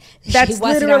Side. That's she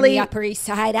wasn't literally on the Upper East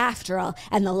Side after all,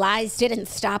 and the lies didn't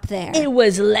stop there. It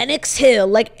was Lenox Hill.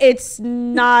 Like, it's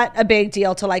not a big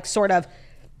deal to, like, sort of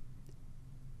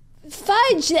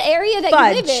fudge the area that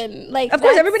you live in. Like, of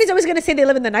course, everybody's always going to say they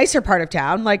live in the nicer part of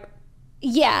town. Like,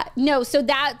 yeah, no, so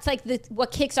that's like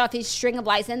what kicks off his string of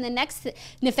lies. And the next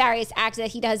nefarious act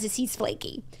that he does is he's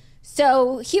flaky.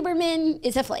 So Huberman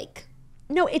is a flake.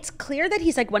 No, it's clear that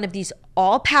he's like one of these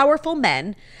all-powerful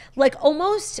men. Like,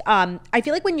 almost, I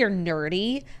feel like when you're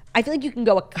nerdy, I feel like you can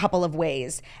go a couple of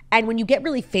ways. And when you get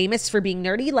really famous for being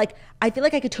nerdy, like, I feel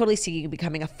like I could totally see you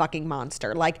becoming a fucking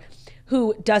monster. Like,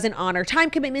 who doesn't honor time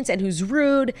commitments and who's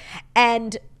rude.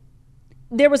 And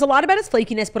there was a lot about his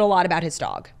flakiness, but a lot about his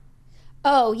dog.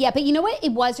 Oh, yeah. But you know what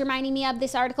it was reminding me of,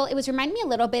 this article? It was reminding me a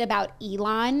little bit about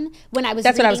Elon when I was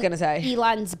That's reading what I was going to say.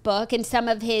 Elon's book and some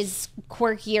of his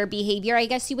quirkier behavior, I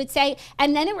guess you would say.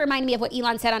 And then it reminded me of what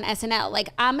Elon said on SNL. Like,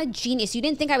 I'm a genius. You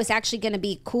didn't think I was actually going to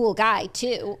be a cool guy,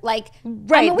 too. Like,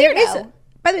 right. I'm a weirdo.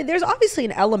 By the way, there's obviously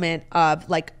an element of,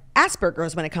 like,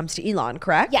 Asperger's when it comes to Elon,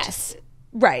 correct? Yes.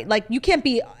 Right. Like, you can't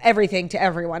be everything to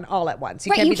everyone all at once.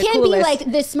 You can't be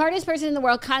like the smartest person in the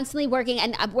world, constantly working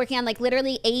on like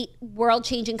literally 8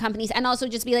 world-changing companies, and also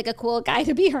just be like a cool guy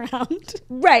to be around.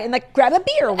 Right. And like grab a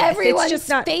beer with. Everyone's it's just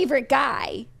not favorite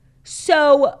guy.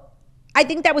 So I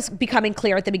think that was becoming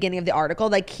clear at the beginning of the article.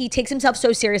 Like, he takes himself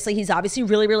so seriously. He's obviously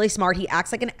really, really smart. He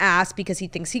acts like an ass because he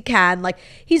thinks he can. Like,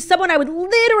 he's someone I would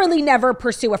literally never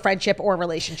pursue a friendship or a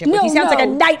relationship with. He sounds like a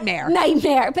nightmare.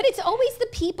 But it's always the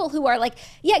people who are like,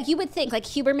 yeah, you would think like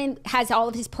Huberman has all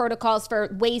of his protocols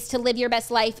for ways to live your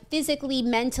best life physically,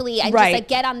 mentally, and just like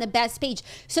get on the best page.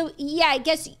 So yeah, I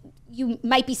guess you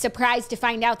might be surprised to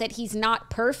find out that he's not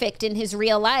perfect in his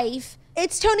real life.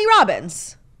 It's Tony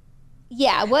Robbins.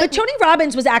 Yeah. But Tony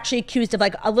Robbins was actually accused of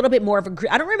like a little bit more of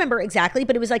I don't remember exactly,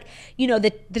 but it was like,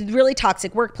 the really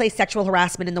toxic workplace, sexual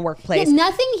harassment in the workplace. Yeah,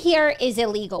 nothing here is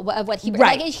illegal of what he,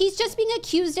 like, he's just being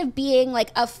accused of being like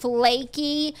a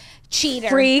flaky cheater.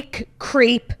 Freak,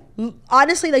 creep,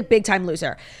 honestly, like big time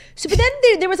loser. So, but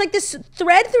then there was like this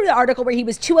thread through the article where he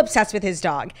was too obsessed with his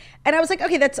dog. And I was like,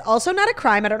 okay, that's also not a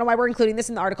crime. I don't know why we're including this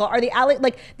in the article. Are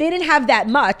like, they didn't have that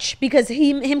much because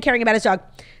him caring about his dog.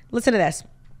 Listen to this.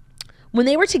 When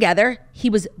they were together, he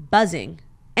was buzzing,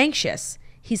 anxious.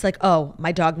 He's like, oh,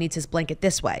 my dog needs his blanket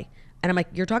this way. And I'm like,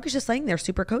 your dog is just laying there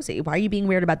super cozy. Why are you being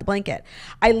weird about the blanket?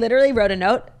 I literally wrote a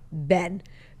note, Ben,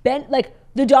 like,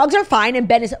 the dogs are fine and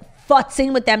Ben is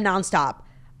futzing with them nonstop.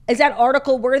 Is that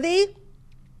article worthy?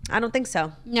 I don't think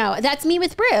so. No, that's me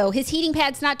with Brew. His heating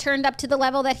pad's not turned up to the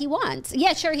level that he wants.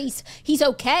 Yeah, sure, he's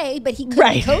okay, but he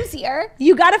could be cozier.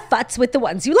 You gotta futz with the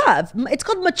ones you love. It's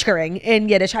called maturing in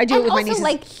Yiddish. I do it with my nieces.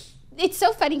 Like, it's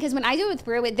so funny because when I do it with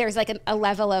Brew, there's like a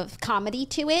level of comedy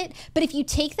to it. But if you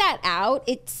take that out,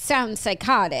 it sounds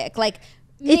psychotic. Like,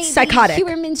 it's psychotic.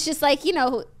 Huberman's just like,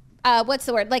 what's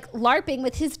the word? Like LARPing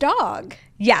with his dog.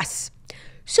 Yes.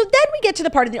 So then we get to the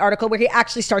part of the article where he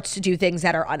actually starts to do things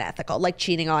that are unethical, like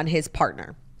cheating on his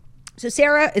partner. So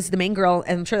Sarah is the main girl,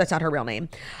 and I'm sure that's not her real name.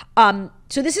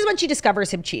 So this is when she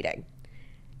discovers him cheating.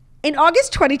 In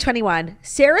August 2021,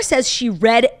 Sarah says she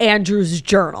read Andrew's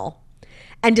journal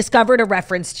and discovered a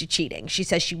reference to cheating. She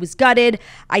says she was gutted.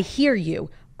 I hear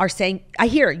you are saying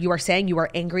you are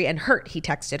angry and hurt, he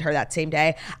texted her that same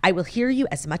day. I will hear you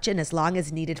as much and as long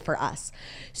as needed for us.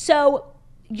 So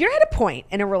you're at a point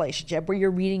in a relationship where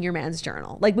you're reading your man's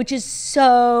journal, like, which is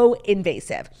so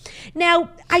invasive.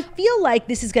 Now, I feel like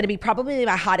this is going to be probably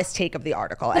my hottest take of the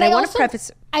article. And I want to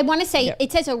preface. I want to say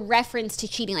it says a reference to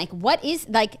cheating. Like, what is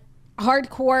like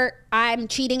hardcore, I'm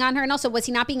cheating on her? And also, was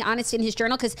he not being honest in his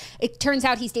journal? Because it turns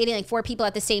out he's dating like 4 people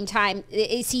at the same time.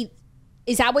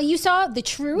 Is that what you saw? The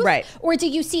truth? Right. Or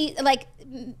did you see like,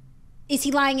 is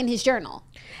he lying in his journal?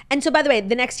 And so, by the way,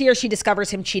 the next year she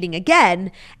discovers him cheating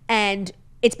again, and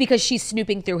it's because she's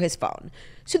snooping through his phone.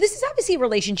 So this is obviously a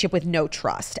relationship with no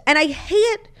trust. And I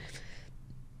hate,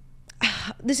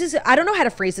 I don't know how to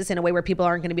phrase this in a way where people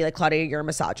aren't going to be like, Claudia, you're a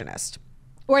misogynist.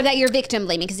 Or that you're victim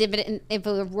blaming, because if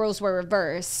the roles were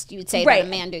reversed, you would say that a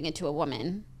man doing it to a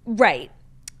woman. Right.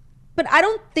 But I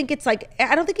don't think it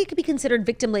could be considered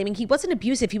victim blaming. He wasn't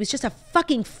abusive. He was just a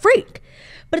fucking freak.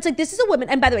 But it's like, this is a woman.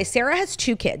 And by the way, Sarah has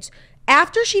 2 kids.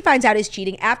 After she finds out he's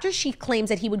cheating, after she claims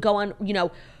that he would go on,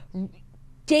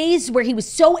 days where he was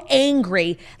so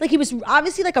angry, like he was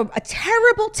obviously like a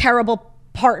terrible, terrible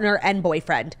partner and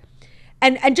boyfriend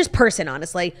and just person,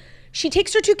 honestly. She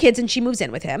takes her 2 kids and she moves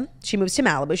in with him. She moves to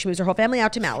Malibu. She moves her whole family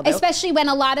out to Malibu. Especially when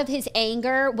a lot of his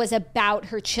anger was about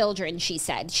her children, she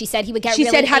said. She said he would get really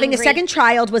angry. She said having a second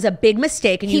child was a big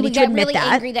mistake, and you need to admit that. He would get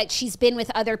really angry that she's been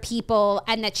with other people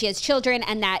and that she has children,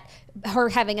 and that her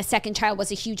having a second child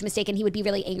was a huge mistake, and he would be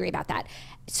really angry about that.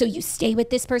 So you stay with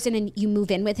this person and you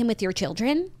move in with him with your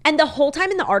children? And the whole time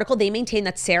in the article, they maintain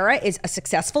that Sarah is a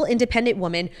successful, independent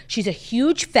woman. She's a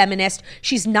huge feminist.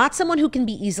 She's not someone who can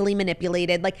be easily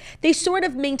manipulated. Like, they sort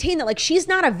of maintain that, like, she's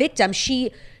not a victim.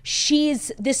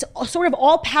 She's this sort of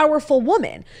all-powerful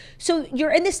woman. So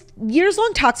you're in this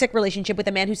years-long toxic relationship with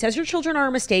a man who says your children are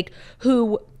a mistake,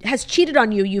 who has cheated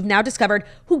on you, you've now discovered,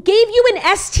 who gave you an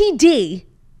STD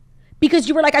because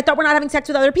you were like, I thought we're not having sex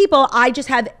with other people. I just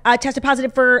had tested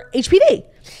positive for HPV.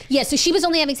 Yeah, so she was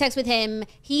only having sex with him.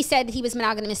 He said he was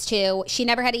monogamous too. She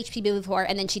never had HPV before,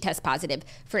 and then she tests positive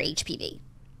for HPV.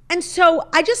 And so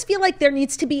I just feel like there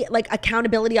needs to be like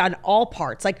accountability on all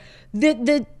parts. Like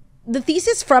the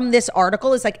thesis from this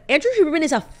article is like, Andrew Huberman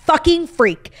is a fucking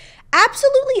freak.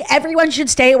 Absolutely everyone should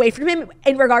stay away from him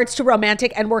in regards to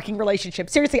romantic and working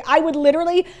relationships. Seriously, I would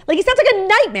literally, like, he sounds like a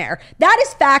nightmare. That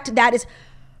is fact. That is,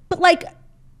 but like,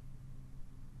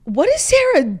 what is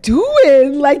Sarah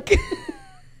doing? Like,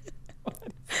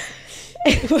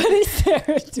 what is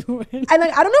Sarah doing? And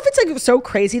like, I don't know if it's like so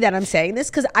crazy that I'm saying this,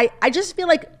 because I just feel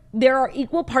like there are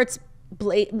equal parts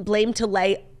blame to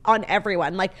lay on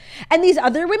everyone. Like, and these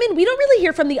other women, we don't really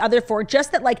hear from the other 4,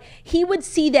 just that like he would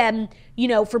see them,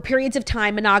 for periods of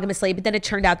time monogamously, but then it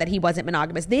turned out that he wasn't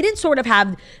monogamous. They didn't sort of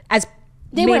have as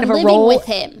they main were of a living role with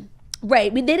him.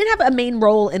 Right. I mean, they didn't have a main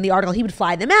role in the article. He would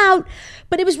fly them out,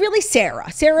 but it was really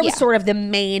Sarah. Sarah was sort of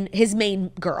his main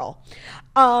girl.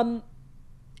 And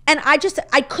I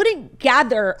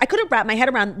couldn't wrap my head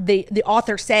around the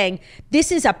author saying,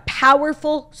 this is a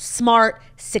powerful, smart,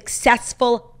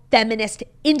 successful, feminist,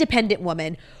 independent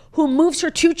woman who moves her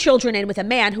 2 children in with a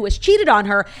man who has cheated on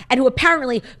her and who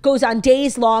apparently goes on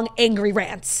days-long angry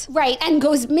rants. Right, and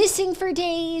goes missing for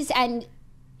days, and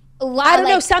I don't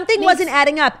know, something wasn't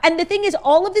adding up. And the thing is,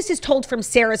 all of this is told from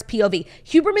Sarah's POV.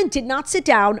 Huberman did not sit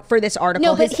down for this article.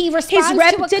 No, but he responds his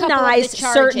rep to a couple denies of the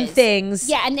charges. certain things.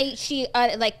 Yeah, and she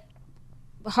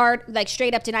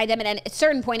straight up denied them. And at a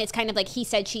certain point, it's kind of like he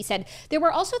said, she said. There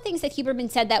were also things that Huberman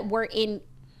said that were in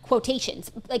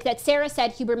quotations, like that Sarah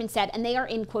said, Huberman said, and they are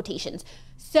in quotations.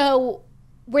 So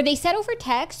were they said over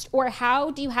text, or how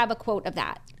do you have a quote of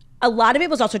that? A lot of it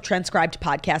was also transcribed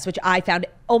podcasts, which I found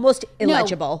almost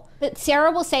illegible. No, but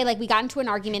Sarah will say, like, we got into an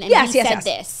argument and he said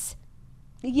this.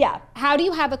 Yeah. How do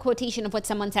you have a quotation of what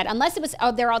someone said? Unless it was,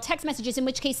 they're all text messages, in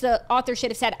which case the author should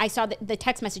have said, I saw that the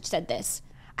text message said this.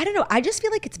 I don't know. I just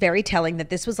feel like it's very telling that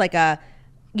this was like a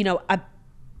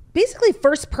basically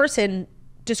first person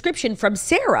description from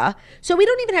Sarah. So we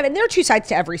don't even have, and there are 2 sides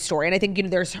to every story. And I think,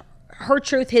 there's her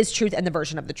truth, his truth, and the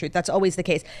version of the truth. That's always the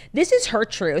case. This is her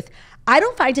truth. I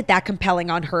don't find it that compelling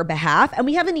on her behalf. And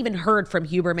we haven't even heard from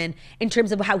Huberman in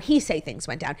terms of how he say things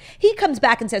went down. He comes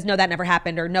back and says, no, that never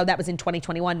happened, or no, that was in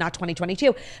 2021, not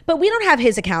 2022. But we don't have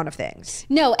his account of things.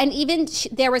 No, and even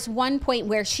there was one point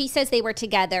where she says they were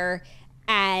together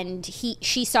and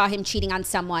she saw him cheating on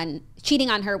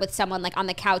her with someone, like on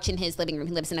the couch in his living room.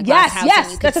 He lives in a glass house.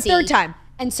 Yes, that's the 3rd time.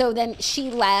 And so then she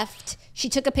left. She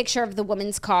took a picture of the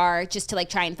woman's car just to like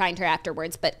try and find her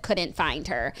afterwards, but couldn't find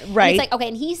her. Right. And it's like, okay,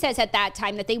 and he says at that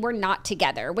time that they were not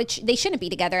together, which they shouldn't be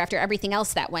together after everything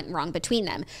else that went wrong between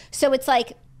them. So it's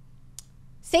like,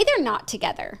 say they're not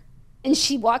together. And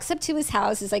she walks up to his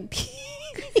house, is like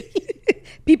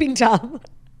peeping Tom.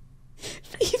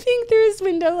 Peeping through his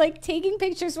window, like taking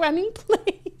pictures, running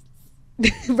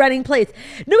plays. Running plays.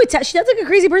 No, she sounds like a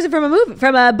crazy person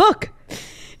from a book.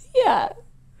 Yeah.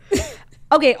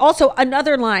 Okay, also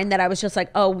another line that I was just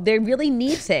like, oh, they really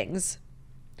need things.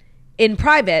 In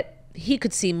private, he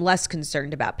could seem less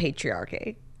concerned about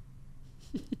patriarchy.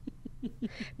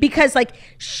 Because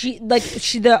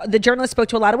the journalist spoke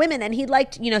to a lot of women, and he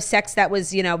liked, sex that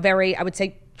was, very, I would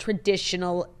say,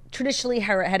 traditional traditionally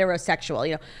heterosexual,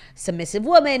 you know, submissive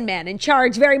woman, man in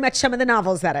charge, very much some of the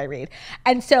novels that I read.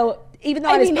 And so even though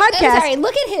on his podcast, I'm sorry,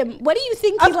 look at him. What do you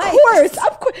think he likes?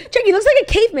 Of course. Check, he looks like a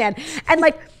caveman. And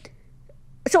like,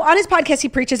 so on his podcast, he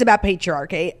preaches about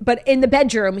patriarchy, but in the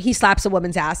bedroom, he slaps a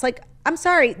woman's ass. Like, I'm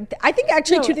sorry. I think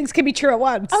actually two things can be true at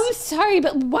once. I'm sorry,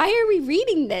 but why are we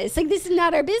reading this? Like, this is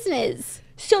not our business.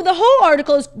 So the whole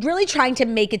article is really trying to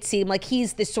make it seem like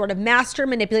he's this sort of master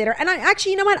manipulator. And I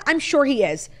actually, you know what? I'm sure he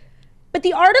is. But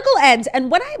the article ends,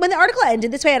 and when the article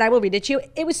ended this way, and I will read it to you,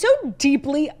 it was so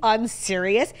deeply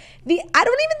unserious. I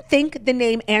don't even think the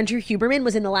name Andrew Huberman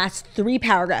was in the last 3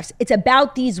 paragraphs. It's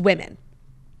about these women.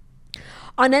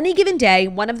 On any given day,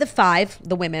 one of the 5,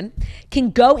 the women,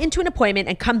 can go into an appointment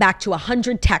and come back to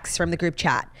 100 texts from the group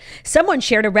chat. Someone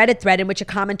shared a Reddit thread in which a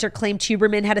commenter claimed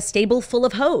Huberman had a stable full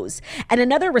of hoes, and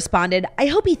another responded, "I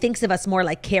hope he thinks of us more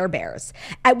like Care Bears,"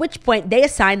 at which point they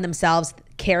assigned themselves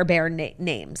Care Bear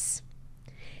names.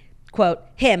 Quote,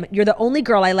 "Him, you're the only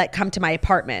girl I let come to my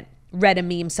apartment," read a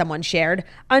meme someone shared.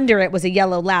 Under it was a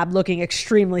yellow lab looking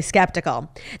extremely skeptical.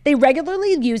 They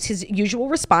regularly use his usual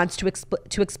response to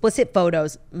explicit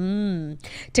photos,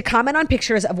 to comment on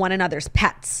pictures of one another's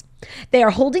pets. They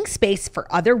are holding space for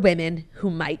other women who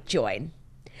might join.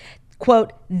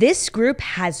 Quote, "This group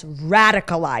has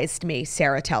radicalized me,"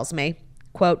 Sarah tells me.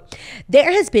 Quote,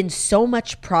 "There has been so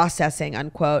much processing,"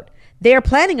 unquote. "They are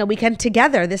planning a weekend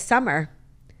together this summer."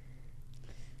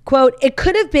 Quote, "It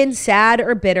could have been sad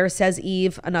or bitter," says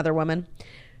Eve, another woman.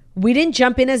 "We didn't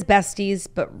jump in as besties,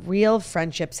 but real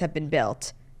friendships have been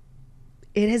built.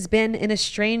 It has been, in a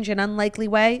strange and unlikely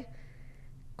way,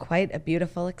 quite a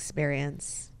beautiful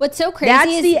experience." What's so crazy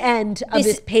That's is the end of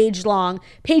this pages long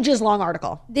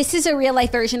article. This is a real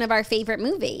life version of our favorite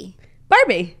movie.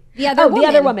 Barbie. The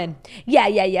other woman.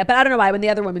 Yeah. But I don't know why when the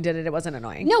other woman did it, it wasn't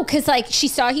annoying. No, because like she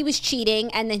saw he was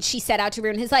cheating and then she set out to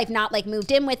ruin his life, not like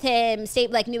moved in with him,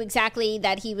 like knew exactly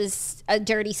that he was a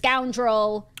dirty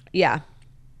scoundrel. Yeah.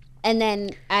 And then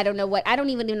I don't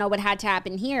even know what had to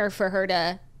happen here for her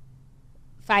to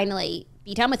finally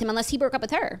be done with him unless he broke up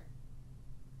with her.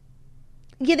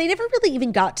 Yeah, they never really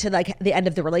even got to like the end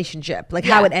of the relationship, like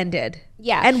how it ended.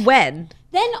 Yeah. And when.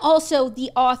 Then also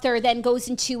the author then goes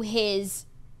into his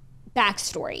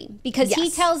backstory because he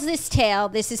tells this tale.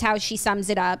 This is how she sums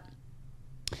it up.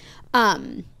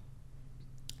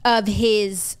 Of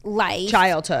his life,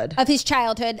 of his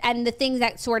childhood, and the things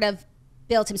that sort of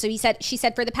built him. So she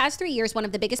said, "For the past 3 years, one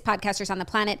of the biggest podcasters on the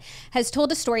planet has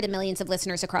told a story to millions of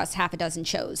listeners across half a dozen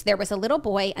shows. There was a little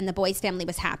boy and the boy's family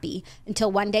was happy until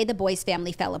one day the boy's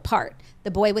family fell apart.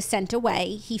 The boy was sent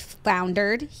away. He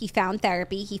floundered. He found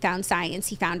therapy. He found science.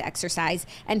 He found exercise,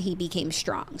 and he became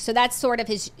strong." So that's sort of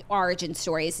his origin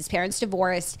story. His parents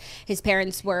divorced. His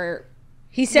parents were...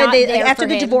 He said after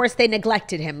the divorce, they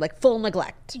neglected him, like full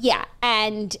neglect. Yeah.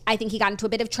 And I think he got into a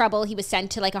bit of trouble. He was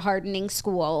sent to like a hardening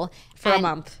school. For a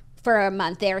month. For a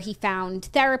month there, he found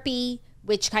therapy,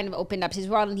 which kind of opened up his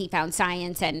world, and he found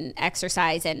science and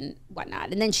exercise and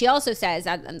whatnot. And then she also says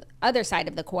on the other side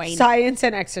of the coin. Science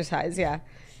and exercise, yeah.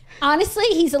 Honestly,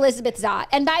 he's Elizabeth Zott.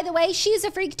 And by the way, she's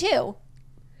a freak too.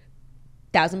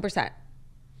 1000%.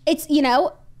 It's, you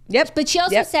know... Yep. But she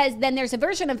also says then there's a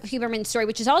version of Huberman's story,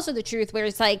 which is also the truth, where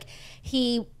it's like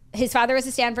his father was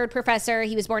a Stanford professor.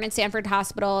 He was born in Stanford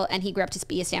Hospital, and he grew up to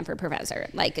be a Stanford professor.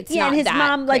 Like it's not and his that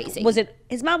mom crazy.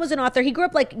 his mom was an author. He grew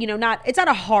up like, you know, it's not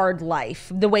a hard life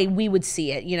the way we would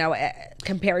see it, you know,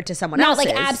 compared to someone else's.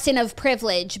 Not like absent of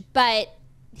privilege, but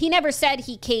he never said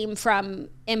he came from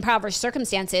impoverished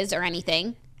circumstances or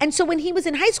anything. And so when he was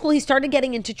in high school, he started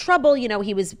getting into trouble. You know,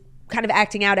 he was kind of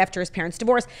acting out after his parents'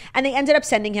 divorce, and they ended up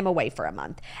sending him away for a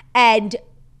month. And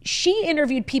she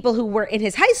interviewed people who were in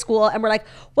his high school and were like,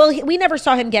 well, we never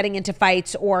saw him getting into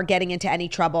fights or getting into any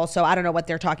trouble, so I don't know what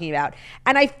they're talking about.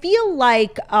 And I feel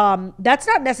like that's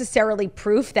not necessarily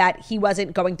proof that he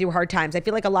wasn't going through hard times. I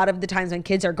feel like a lot of the times when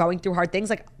kids are going through hard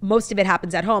things, like most of it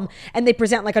happens at home, and they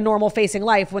present like a normal facing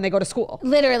life when they go to school.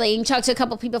 Literally, and talk to a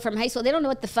couple people from high school. They don't know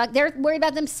what the fuck. They're worried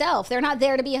about themselves. They're not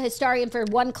there to be a historian for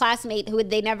one classmate who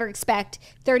they never expect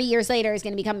 30 years later is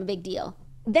going to become a big deal.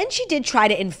 Then she did try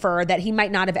to infer that he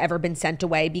might not have ever been sent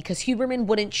away because Huberman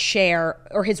wouldn't share,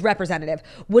 or his representative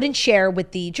wouldn't share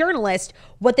with the journalist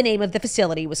what the name of the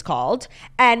facility was called.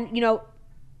 And, you know,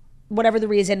 whatever the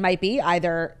reason might be,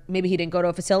 either maybe he didn't go to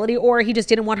a facility or he just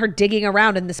didn't want her digging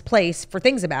around in this place for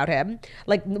things about him.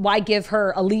 Like, why give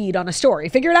her a lead on a story?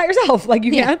 Figure it out yourself, like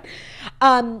you can.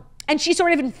 And she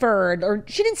sort of inferred, or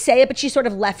she didn't say it, but she sort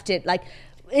of left it like,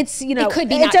 it's, you know, it could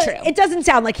be not true. It doesn't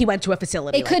sound like he went to a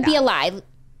facility. It could be a lie,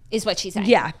 is what she's saying.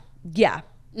 Yeah.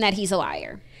 And that he's a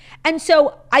liar. And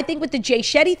so I think with the Jay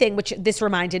Shetty thing, which this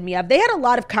reminded me of, they had a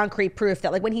lot of concrete proof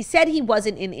that like when he said he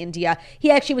wasn't in India, he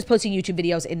actually was posting YouTube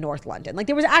videos in North London. Like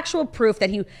there was actual proof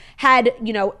that he had,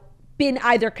 you know, been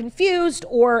either confused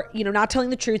or, you know, not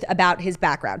telling the truth about his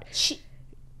background.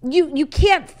 You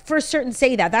can't for certain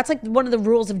say that. That's like one of the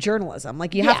rules of journalism.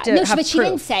 Like you have to have but she proof.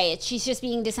 didn't say it. She's just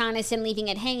being dishonest and leaving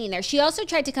it hanging there. She also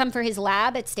tried to come for his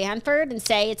lab at Stanford and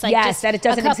say it's like just that it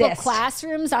doesn't a couple exist.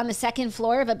 classrooms on the second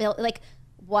floor of a building. Like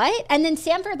what? And then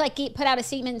Stanford like put out a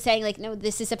statement saying like, no,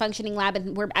 this is a functioning lab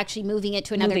and we're actually moving it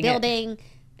to another building.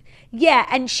 Yeah,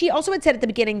 and she also had said at the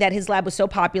beginning that his lab was so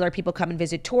popular, people come and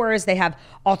visit tours. They have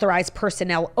authorized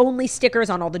personnel only stickers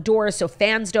on all the doors so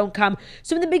fans don't come.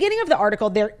 So in the beginning of the article,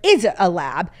 there is a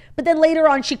lab, but then later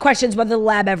on she questions whether the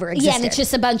lab ever existed. Yeah, and it's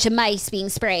just a bunch of mice being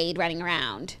sprayed running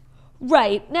around.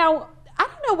 Right. Now, I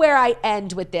don't know where I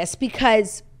end with this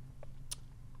because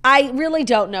I really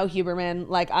don't know Huberman.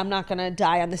 Like, I'm not going to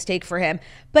die on the stake for him.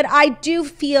 But I do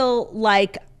feel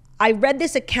like I read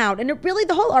this account, and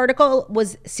the whole article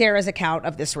was Sarah's account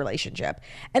of this relationship.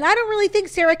 And I don't really think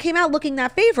Sarah came out looking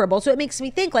that favorable. So it makes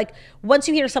me think, like, once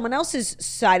you hear someone else's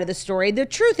side of the story, the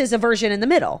truth is a version in the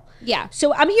middle. Yeah.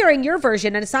 So I'm hearing your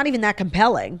version, and it's not even that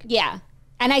compelling. Yeah.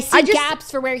 And I see gaps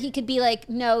for where he could be like,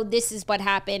 no, this is what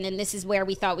happened, and this is where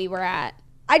we thought we were at.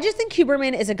 I just think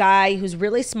Huberman is a guy who's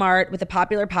really smart with a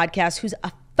popular podcast, who's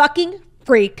a fucking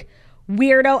freak,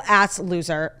 weirdo ass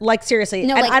loser. Like seriously,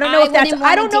 no, and like, I don't know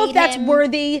if that's him.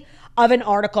 worthy of an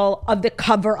article of the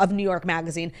cover of New York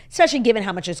Magazine, especially given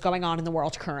how much is going on in the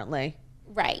world currently.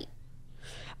 Right.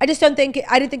 I didn't think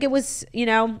it was, you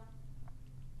know,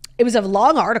 it was a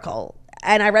long article,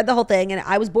 and I read the whole thing, and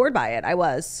I was bored by it.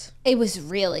 It was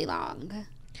really long.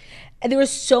 And there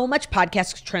was so much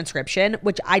podcast transcription,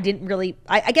 which I didn't really,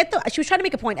 I get she was trying to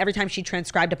make a point every time she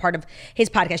transcribed a part of his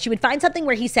podcast. She would find something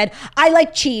where he said, I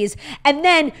like cheese. And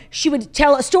then she would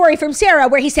tell a story from Sarah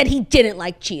where he said he didn't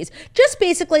like cheese. Just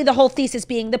basically the whole thesis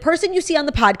being the person you see on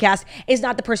the podcast is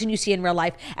not the person you see in real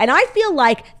life. And I feel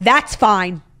like that's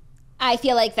fine. I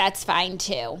feel like that's fine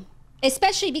too.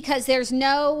 Especially because there was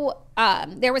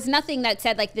nothing that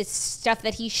said like this stuff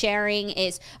that he's sharing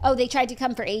is, oh, they tried to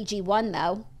come for AG1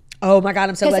 though. Oh my God,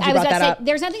 I'm so glad you brought that up.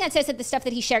 There's nothing that says that the stuff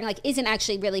that he's sharing like isn't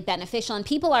actually really beneficial, and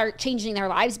people are changing their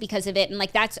lives because of it, and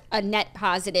like that's a net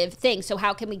positive thing. So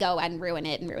how can we go and ruin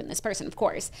it and ruin this person? Of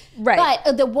course. Right.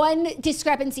 But the one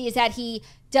discrepancy is that he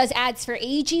does ads for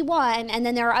AG1, and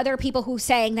then there are other people who are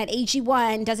saying that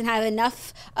AG1 doesn't have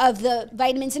enough of the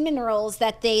vitamins and minerals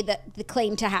that they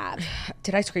claim to have.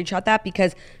 Did I screenshot that?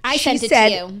 Because I sent it to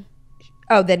you.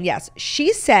 Oh, then yes.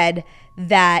 She said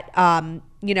that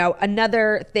you know,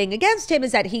 another thing against him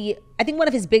is that I think one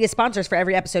of his biggest sponsors for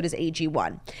every episode is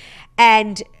AG1.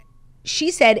 And she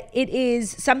said it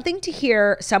is something to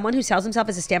hear someone who sells himself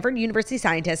as a Stanford University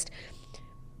scientist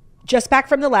just back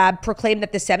from the lab proclaim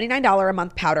that the $79 a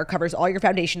month powder covers all your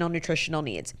foundational nutritional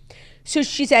needs. So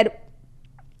she said,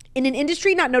 in an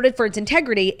industry not noted for its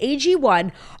integrity,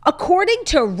 AG1, according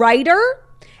to writer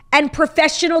and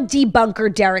professional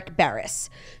debunker Derek Barris.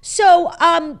 So,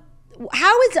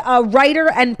 how is a writer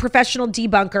and professional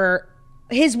debunker,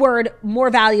 his word,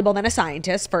 more valuable than a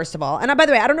scientist, first of all? And by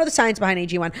the way, I don't know the science behind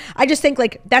AG1. I just think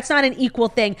like that's not an equal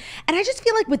thing. And I just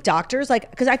feel like with doctors, like,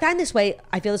 because I feel this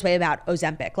way about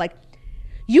Ozempic. Like,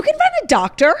 you can find a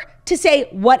doctor to say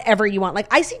whatever you want. Like,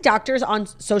 I see doctors on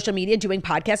social media doing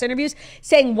podcast interviews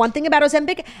saying one thing about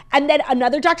Ozempic, and then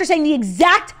another doctor saying the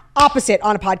exact opposite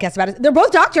on a podcast about it. They're both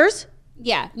doctors.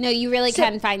 Yeah. No, you really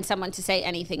can find someone to say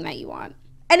anything that you want.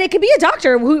 And it could be a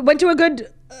doctor who went to a good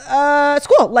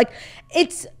school. Like,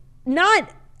 it's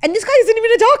not, and this guy isn't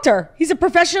even a doctor. He's a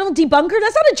professional debunker.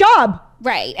 That's not a job.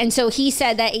 Right. And so he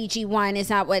said that AG1 is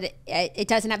not what, it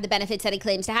doesn't have the benefits that he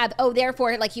claims to have. Oh,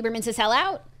 therefore, like, Huberman's a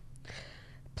sellout?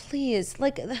 Please.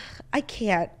 Like, I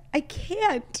can't.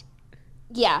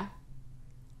 Yeah.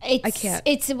 I can't.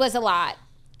 It was a lot.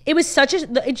 It was such a,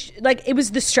 it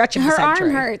was the stretch of the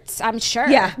century. Her arm hurts, I'm sure.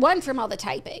 Yeah. One, from all the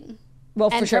typing. Well,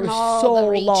 for sure, it was so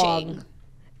long.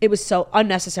 It was so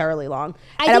unnecessarily long.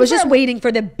 And I was just waiting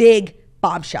for the big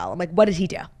bombshell. I'm like, what did he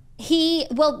do?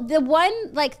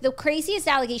 The craziest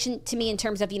allegation to me in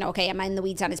terms of, okay, I'm in the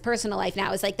weeds on his personal life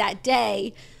now, is like that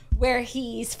day where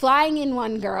he's flying in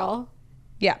one girl.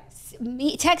 Yeah.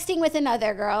 Texting with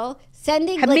another girl.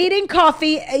 Meeting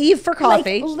Eve for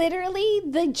coffee. Like, literally,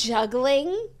 the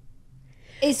juggling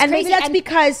is and crazy. Maybe that's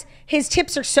because his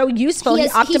tips are so useful. He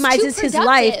optimizes his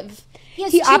life.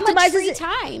 He optimizes much free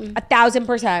time.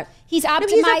 1,000%. He's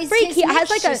optimized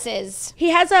his he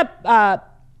has like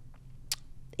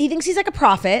he thinks he's like a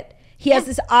prophet. He has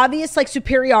this obvious like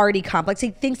superiority complex.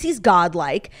 He thinks he's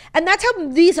godlike. And that's how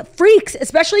these freaks,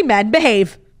 especially men,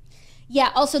 behave. Yeah.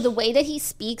 Also, the way that he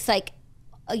speaks, like,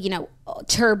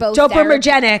 turbo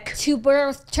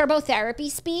therapy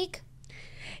speak.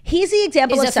 He's the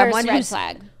example of someone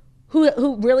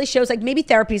who really shows like maybe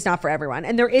therapy is not for everyone.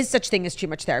 And there is such thing as too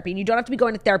much therapy. And you don't have to be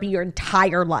going to therapy your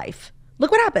entire life. Look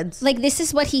what happens. Like, this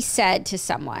is what he said to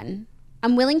someone.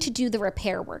 I'm willing to do the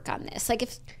repair work on this. Like,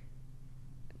 if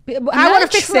I want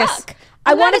to fix this.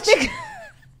 I want to fix.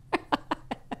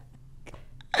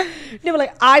 No, but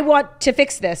like, I want to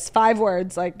fix this. 5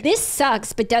 words. Like, this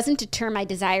sucks, but doesn't deter my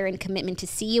desire and commitment to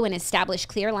see you and establish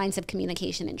clear lines of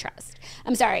communication and trust.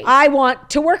 I'm sorry. I want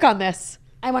to work on this.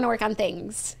 I want to work on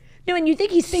things. No, and you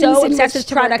think he's so obsessed with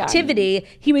productivity,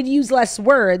 he would use less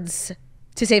words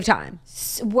to save time.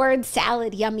 Word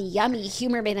salad, yummy, yummy.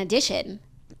 Huberman edition.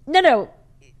 No.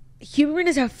 Huberman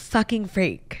is a fucking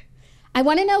freak. I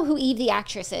want to know who Eve the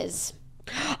actress is.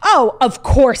 Oh, of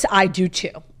course I do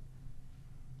too.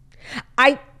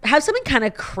 I have something kind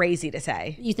of crazy to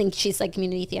say. You think she's like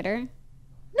community theater?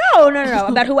 No,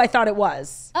 about who I thought it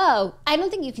was. Oh, I don't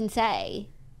think you can say.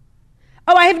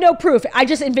 Oh, I have no proof. I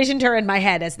just envisioned her in my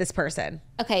head as this person.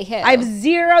 Okay, who? I have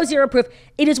zero proof.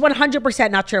 It is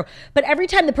 100% not true. But every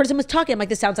time the person was talking, I'm like,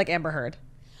 this sounds like Amber Heard.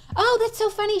 Oh, that's so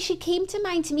funny. She came to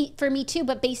mind for me too.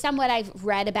 But based on what I've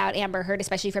read about Amber Heard,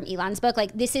 especially from Elon's book,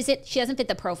 like she doesn't fit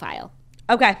the profile.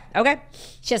 Okay.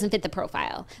 She doesn't fit the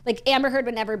profile. Like, Amber Heard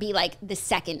would never be like the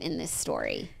second in this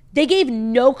story. They gave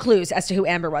no clues as to who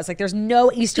Amber was. Like, there's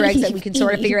no Easter eggs that we can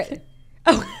sort of figure it.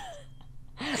 Oh,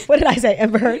 what did I say,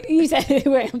 Amber Heard? You said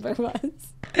who Amber was.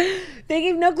 They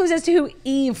gave no clues as to who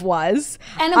Eve was.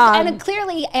 And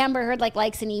clearly Amber Heard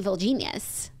likes an evil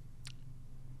genius.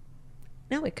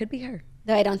 No, it could be her.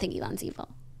 Though I don't think Elon's evil.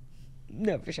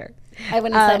 No, for sure. I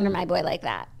wouldn't slander my boy like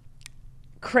that.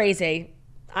 Crazy.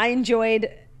 I enjoyed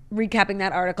recapping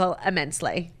that article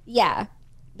immensely. Yeah,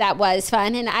 that was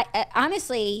fun. And I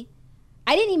honestly,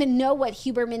 I didn't even know what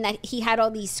Huberman, that he had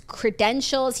all these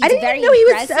credentials. He's I didn't very even know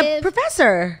impressive. He was a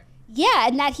professor. Yeah,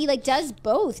 and that he does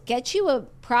both. Get you a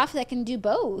prof that can do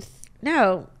both.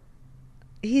 No,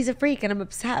 he's a freak and I'm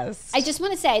obsessed. I just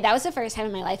want to say that was the first time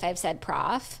in my life I've said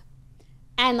prof.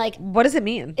 And what does it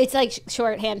mean? It's like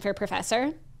shorthand for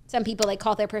professor. Some people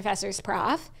call their professors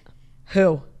prof.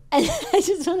 Who? And I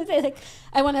just want to say,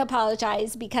 I want to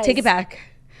apologize because... Take it back.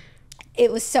 It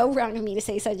was so wrong of me to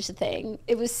say such a thing.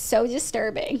 It was so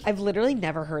disturbing. I've literally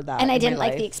never heard that. And I didn't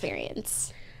like the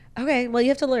experience. Okay, well, you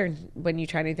have to learn when you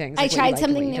try new things. I tried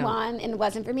something new on, and it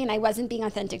wasn't for me, and I wasn't being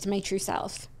authentic to my true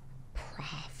self.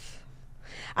 Prof.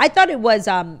 I thought it was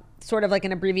sort of like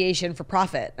an abbreviation for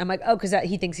prophet. I'm like, oh, because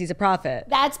he thinks he's a prophet.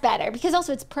 That's better, because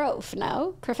also it's prof,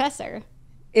 no? Professor.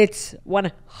 It's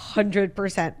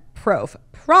 100% prof.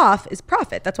 Prof is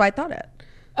prophet. That's why I thought it.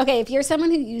 Okay, if you're someone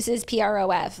who uses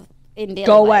PROF in daily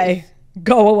Go life, away.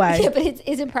 Go away. Yeah, but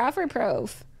is it prof or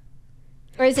prof?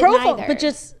 Or is prof, it neither? But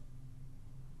just...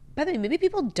 By the way, maybe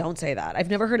people don't say that. I've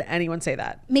never heard anyone say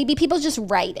that. Maybe people just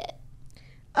write it.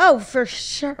 Oh, for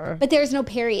sure. But there's no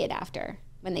period after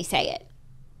when they say it,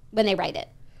 when they write it.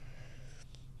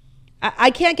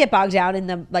 I can't get bogged down in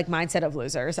the mindset of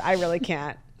losers. I really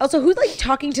can't. Also, who's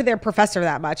talking to their professor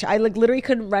that much? I literally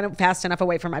couldn't run fast enough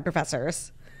away from my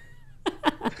professors.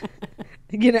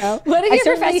 You know? What if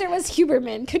your professor was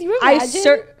Huberman? Could you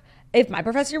imagine? If my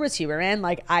professor was Huberman,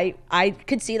 I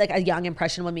could see a young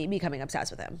impression of me becoming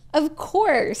obsessed with him. Of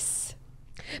course.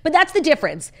 But that's the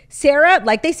difference. Sarah,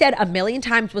 like they said a million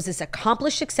times, was this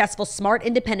accomplished, successful, smart,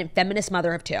 independent, feminist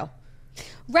mother of 2.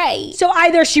 Right. So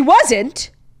either she wasn't,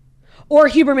 or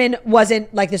Huberman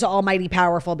wasn't this almighty,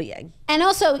 powerful being. And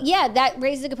also, yeah, that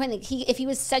raises a good point. If he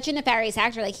was such a nefarious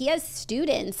actor, he has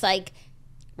students,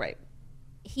 right.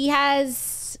 He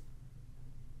has...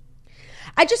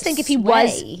 I just think if he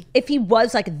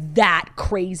was that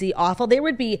crazy awful, there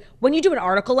would be, when you do an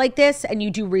article like this and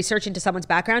you do research into someone's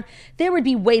background, there would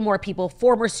be way more people,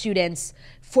 former students,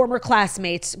 former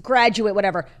classmates, graduate,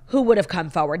 whatever, who would have come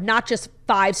forward, not just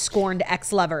 5 scorned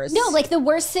ex-lovers. No, the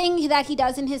worst thing that he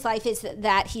does in his life is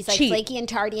that he's flaky and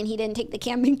tardy, and he didn't take the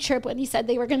camping trip when he said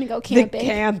they were going to go camping. The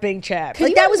camping trip. Could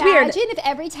you that was weird. Imagine if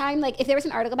every time, if there was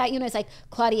an article about you and it's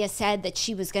Claudia said that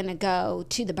she was going to go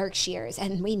to the Berkshires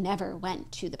and we never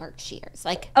went to the Berkshires.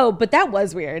 Oh, but that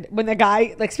was weird when the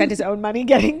guy spent his own money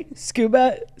getting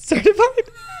scuba certified.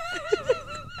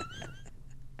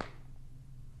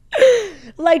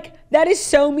 That is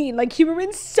so mean.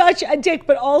 Huberman's such a dick,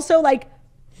 but also what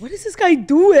is this guy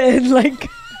doing?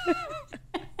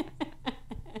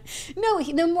 No,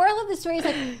 the moral of the story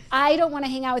is I don't want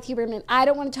to hang out with Huberman. I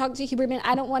don't want to talk to Huberman.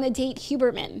 I don't want to date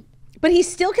Huberman. But he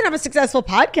still can have a successful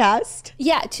podcast.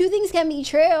 Yeah, two things can be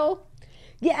true.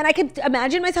 Yeah, and I can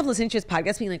imagine myself listening to his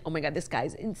podcast being like, oh my God, this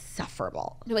guy's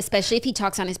insufferable. No, especially if he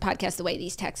talks on his podcast the way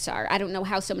these texts are. I don't know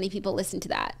how so many people listen to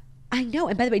that. I know.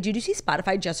 And by the way, did you see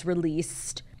Spotify just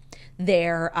released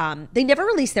their, they never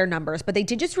released their numbers, but they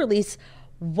did just release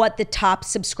what the top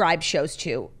subscribed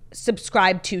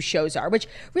to shows are, which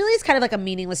really is kind of like a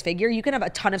meaningless figure. You can have a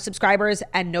ton of subscribers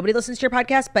and nobody listens to your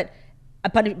podcast, but a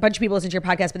bunch of people listen to your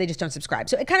podcast, but they just don't subscribe.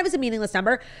 So it kind of is a meaningless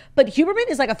number. But Huberman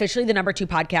is like officially the number 2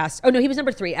 podcast. Oh no, he was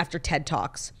number 3 after TED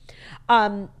Talks.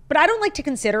 But I don't like to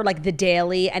consider like The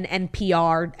Daily and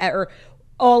NPR or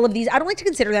all of these. I don't like to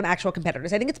consider them actual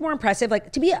competitors. I think it's more impressive,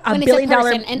 like to be a $1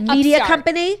 billion media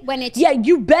company. When it's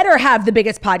you better have the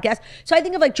biggest podcast. So I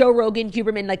think of like Joe Rogan,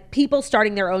 Huberman, like people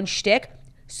starting their own shtick.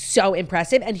 So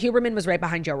impressive. And Huberman was right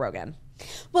behind Joe Rogan.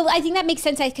 Well, I think that makes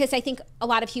sense because I think a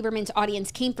lot of Huberman's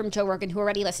audience came from Joe Rogan, who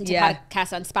already listened to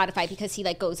podcasts on Spotify because he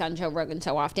like goes on Joe Rogan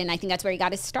so often. I think that's where he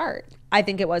got his start. I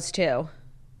think it was too.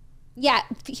 Yeah,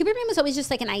 Huberman was always just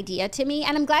like an idea to me.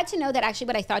 And I'm glad to know that actually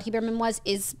what I thought Huberman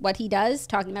is what he does,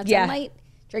 talking about sunlight,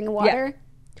 drinking water.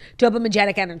 Yeah.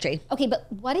 Dopamagenic energy. Okay,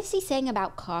 but what is he saying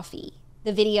about coffee?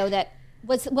 The video that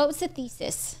was, what was the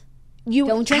thesis? You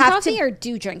don't drink coffee or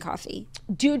do drink coffee?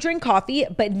 Do drink coffee,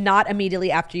 but not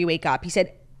immediately after you wake up. He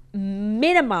said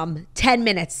minimum 10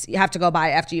 minutes you have to go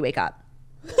by after you wake up.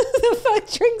 Who the fuck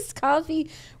drinks coffee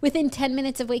within 10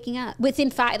 minutes of waking up? Within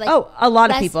 5? Like, a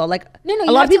lot of people. Like, no,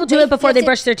 a lot of people do it before they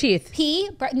brush their teeth.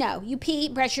 You pee,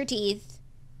 brush your teeth,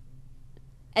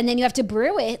 and then you have to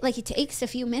brew it. Like, it takes a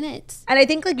few minutes. And I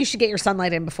think like you should get your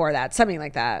sunlight in before that. Something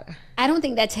like that. I don't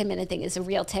think that 10-minute thing is a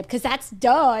real tip because that's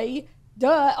duh.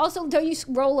 Also, don't you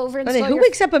roll over and who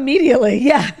wakes up immediately?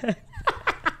 Yeah.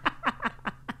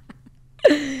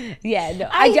 Yeah, no.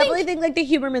 I definitely think like the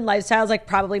Huberman lifestyle is like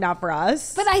probably not for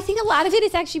us. But I think a lot of it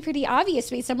is actually pretty obvious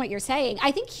based on what you're saying.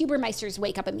 I think Hubermeisters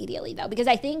wake up immediately though, because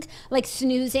I think like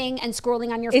snoozing and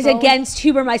scrolling on your phone is against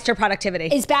Hubermeister productivity.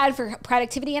 Is bad for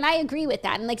productivity, and I agree with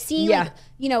that. And like seeing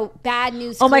like, bad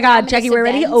news. Oh my God, Jackie, we're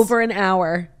already over an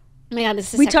hour. Oh my God,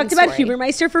 this is we talked about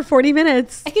Hubermeister for 40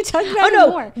 minutes. I could talk about it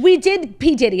more. We did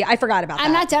P. Diddy. I forgot about that.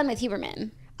 I'm not done with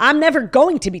Huberman. I'm never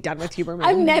going to be done with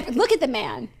Huberman. Look at the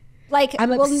man. Like,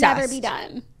 we'll never be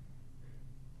done.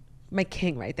 My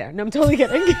king right there. No, I'm totally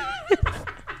kidding.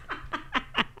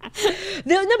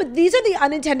 No, but these are the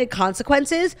unintended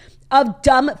consequences of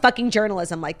dumb fucking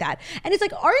journalism like that. And it's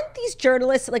like, aren't these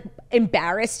journalists like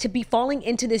embarrassed to be falling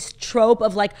into this trope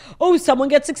of like, oh, someone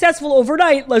gets successful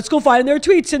overnight, let's go find their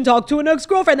tweets and talk to an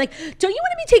ex-girlfriend? Like, don't you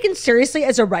want to be taken seriously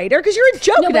as a writer? Because you're a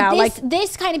joke now.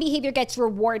 This kind of behavior gets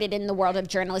rewarded in the world of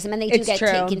journalism, and they do get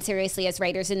taken seriously as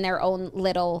writers in their own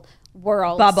little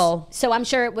world bubble. So I'm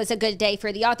sure it was a good day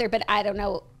for the author, but I don't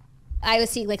know. I was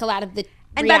seeing like a lot of the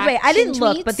and by the way, I didn't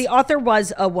look, but the author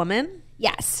was a woman.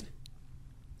 Yes.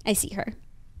 I see her.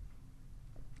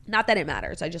 Not that it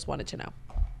matters. I just wanted to know.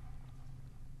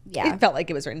 Yeah. It felt like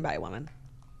it was written by a woman.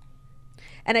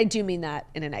 And I do mean that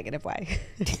in a negative way.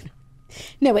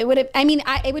 No, it would have,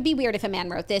 it would be weird if a man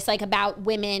wrote this, like about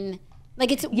women,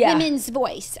 like it's women's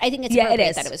voice. I think it's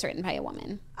appropriate that it was written by a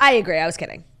woman. I agree. I was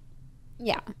kidding.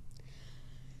 Yeah.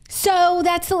 So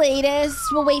that's the latest.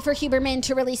 We'll wait for Huberman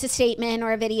to release a statement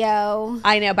or a video.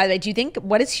 I know. By the way, do you think,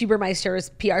 what is Hubermeister's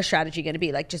PR strategy going to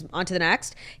be? Like, just on to the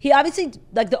next? He obviously,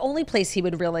 like, the only place he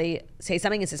would really say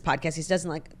something is his podcast. He doesn't,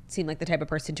 like, seem like the type of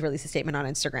person to release a statement on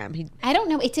Instagram. I don't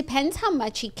know. It depends how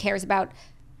much he cares about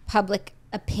public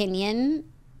opinion.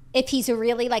 If he's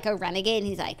really, like, a renegade and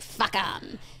he's like, fuck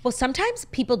him. Well, sometimes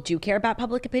people do care about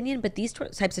public opinion, but these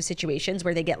types of situations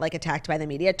where they get, like, attacked by the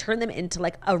media turn them into,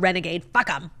 like, a renegade. Fuck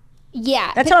him.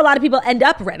 Yeah. That's how a lot of people end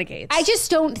up renegades. I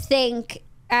just don't think,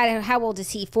 I don't know, how old is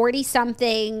he?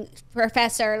 40-something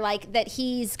professor, like, that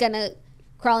he's going to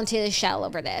crawl into his shell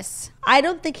over this. I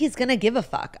don't think he's going to give a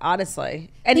fuck,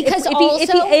 honestly. And because if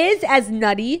he is as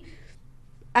nutty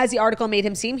as the article made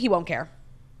him seem, he won't care.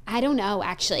 I don't know,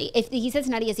 actually. If he's as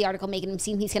nutty as the article made him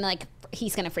seem, he's going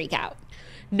to freak out.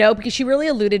 No, because she really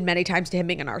alluded many times to him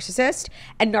being a narcissist.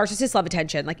 And narcissists love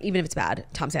attention, like, even if it's bad.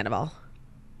 Tom Sandoval.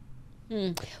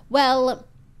 Well,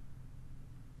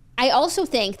 I also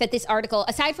think that this article,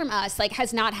 aside from us, like,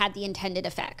 has not had the intended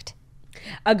effect.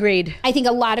 Agreed. I think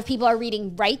a lot of people are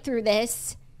reading right through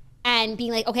this and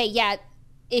being like, okay, yeah,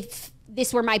 if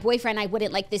this were my boyfriend, I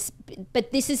wouldn't like this,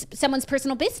 but this is someone's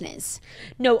personal business.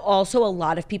 No, also a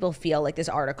lot of people feel like this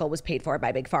article was paid for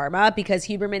by Big Pharma because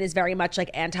Huberman is very much like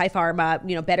anti-pharma,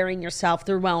 you know, bettering yourself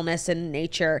through wellness and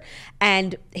nature.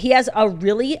 And he has a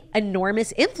really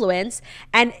enormous influence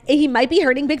and he might be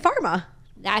hurting Big Pharma.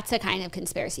 That's a kind of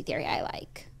conspiracy theory I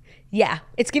like. Yeah,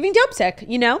 it's giving dope sick,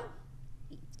 you know?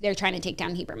 they're trying to take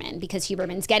down Huberman because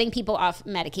Huberman's getting people off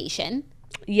medication.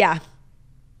 Yeah.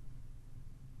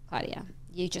 Claudia,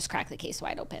 you just cracked the case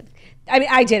wide open. I mean,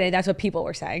 I didn't. That's what people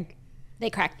were saying. They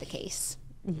cracked the case.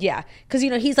 Yeah. Because,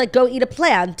 he's like, go eat a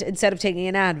plant instead of taking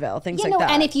an Advil, things like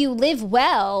that. And if you live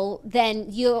well, then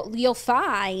you'll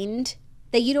find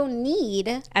that you don't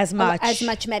need as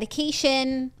much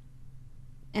medication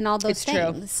and all those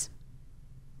things.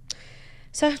 True.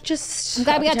 So just... I'm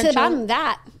glad we got to the bottom of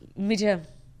that. Me too.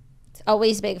 It's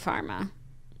always big pharma.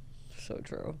 So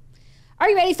true. Are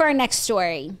you ready for our next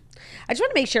story? I just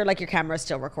want to make sure, like, your camera's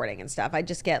still recording and stuff. I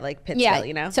just get, like, pit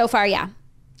still, So far, yeah.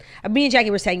 Me and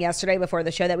Jackie were saying yesterday before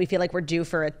the show that we feel like we're due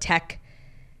for a tech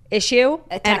issue.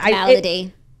 A tech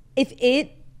malady. If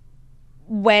it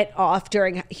went off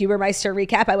during Hubermeister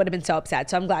recap, I would have been so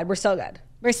upset. So I'm glad we're still good.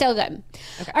 We're still good.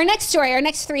 Okay. Our next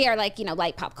three are like,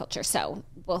 light pop culture. So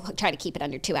we'll try to keep it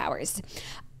under 2 hours.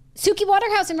 Suki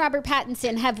Waterhouse and Robert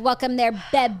Pattinson have welcomed their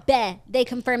bebe. They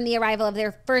confirmed the arrival of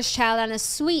their first child on a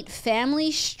sweet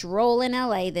family stroll in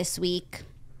LA this week.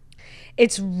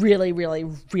 It's really, really,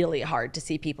 really hard to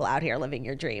see people out here living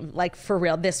your dream. Like, for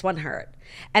real, this one hurt.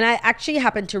 And I actually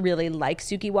happen to really like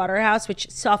Suki Waterhouse, which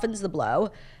softens the blow,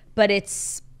 but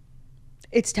it's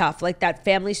tough. Like, that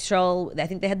family stroll, I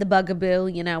think they had the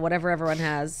bugaboo, whatever everyone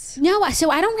has. No, so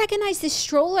I don't recognize this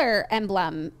stroller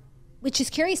emblem, which is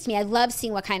curious to me. I love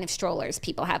seeing what kind of strollers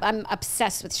people have. I'm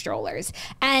obsessed with strollers.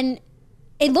 And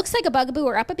it looks like a bugaboo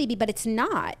or Uppa Baby, but it's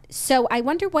not. So I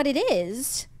wonder what it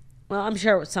is. Well, I'm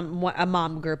sure a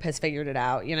mom group has figured it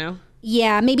out,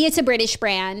 Yeah, maybe it's a British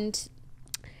brand.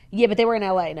 Yeah, but they were in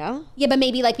LA, no? Yeah, but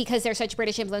maybe like because they're such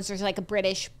British influencers, like a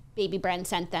British baby brand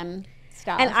sent them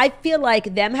stuff. And I feel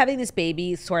like them having this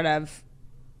baby sort of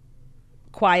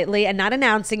quietly and not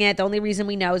announcing it. The only reason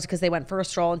we know is because they went for a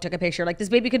stroll and took a picture. Like, this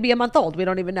baby could be a month old. We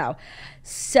don't even know.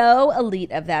 So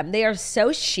elite of them. They are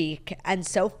so chic and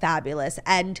so fabulous.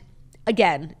 And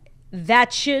again,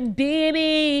 that should be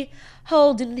me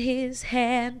holding his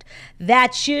hand.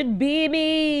 That should be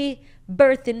me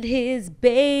birthing his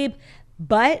babe.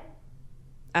 But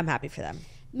I'm happy for them.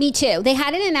 Me too. They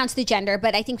hadn't announced the gender,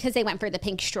 but I think because they went for the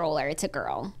pink stroller, it's a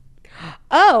girl.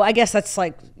 Oh, I guess that's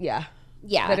like, yeah.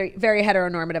 Yeah. Very, very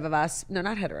heteronormative of us. No,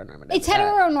 not heteronormative. It's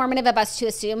heteronormative of us to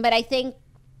assume, but I think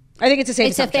it's the same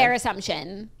It's assumption. a fair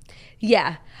assumption.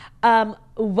 Yeah.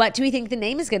 What do we think the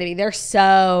name is going to be? They're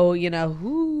so,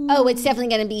 ooh. Oh, it's definitely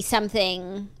going to be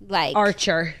something like...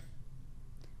 Archer.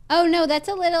 Oh, no, that's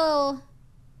a little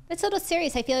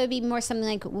serious. I feel it would be more something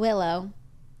like Willow.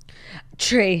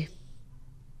 Tree.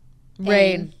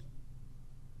 Rain.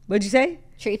 What'd you say?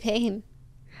 Tree Pain.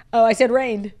 Oh, I said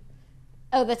rain.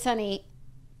 Oh, that's funny.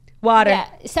 Water. Yeah,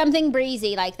 something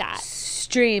breezy like that.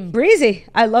 Stream. Breezy.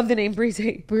 I love the name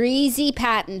Breezy. Breezy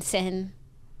Pattinson.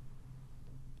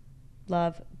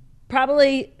 Love.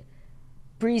 Probably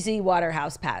Breezy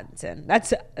Waterhouse Pattinson.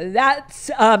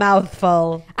 That's a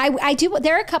mouthful. I do.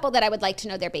 There are a couple that I would like to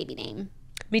know their baby name.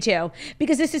 Me too.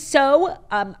 Because this is so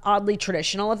oddly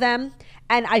traditional of them.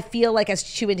 And I feel like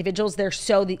as two individuals, they're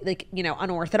so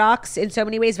unorthodox in so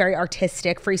many ways, very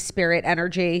artistic, free spirit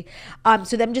energy.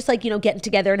 So them just getting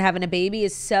together and having a baby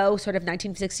is so sort of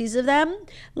 1960s of them.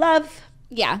 Love.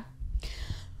 Yeah.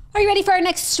 Are you ready for our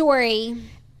next story?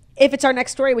 If it's our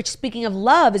next story, which, speaking of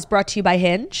love, is brought to you by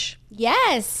Hinge.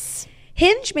 Yes.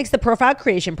 Hinge makes the profile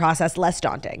creation process less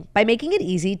daunting by making it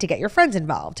easy to get your friends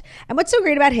involved. And what's so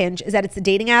great about Hinge is that it's a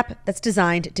dating app that's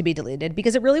designed to be deleted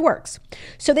because it really works.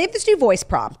 So they have this new voice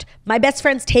prompt, my best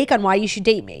friend's take on why you should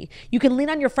date me. You can lean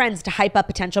on your friends to hype up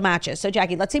potential matches. So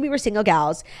Jackie, let's say we were single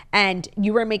gals and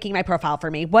you were making my profile for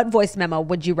me. What voice memo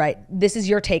would you write? This is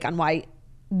your take on why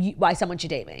someone should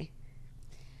date me.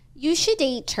 You should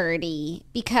date Turdy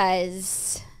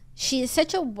because she is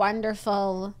such a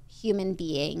wonderful human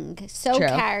being, so True.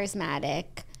 Charismatic,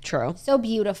 True, so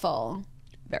beautiful,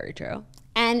 very true,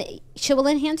 and she will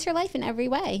enhance your life in every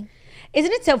way.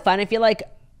 Isn't it so fun? I feel like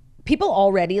people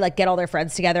already get all their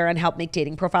friends together and help make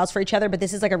dating profiles for each other, but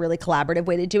this is a really collaborative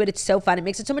way to do it. It's so fun. It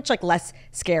makes it so much less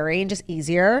scary and just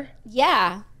easier.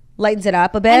 Yeah, lightens it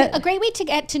up a bit. And a great way to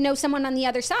get to know someone on the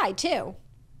other side too.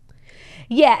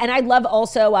 Yeah, and I love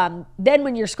also, then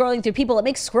when you're scrolling through people, it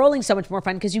makes scrolling so much more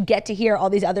fun because you get to hear all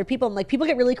these other people and people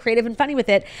get really creative and funny with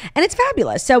it, and it's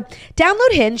fabulous. So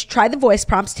download Hinge, try the voice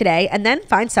prompts today, and then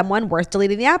find someone worth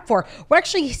deleting the app for. We're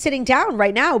actually sitting down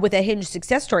right now with a Hinge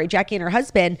success story. Jackie and her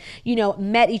husband,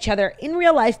 met each other in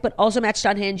real life, but also matched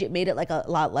on Hinge. It made it a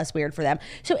lot less weird for them.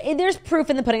 So there's proof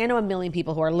in the pudding. I know a million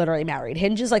people who are literally married.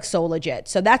 Hinge is so legit.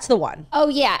 So that's the one. Oh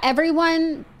yeah,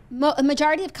 everyone... A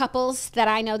majority of couples that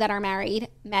I know that are married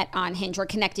met on Hinge or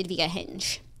connected via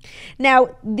Hinge.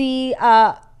 Now, the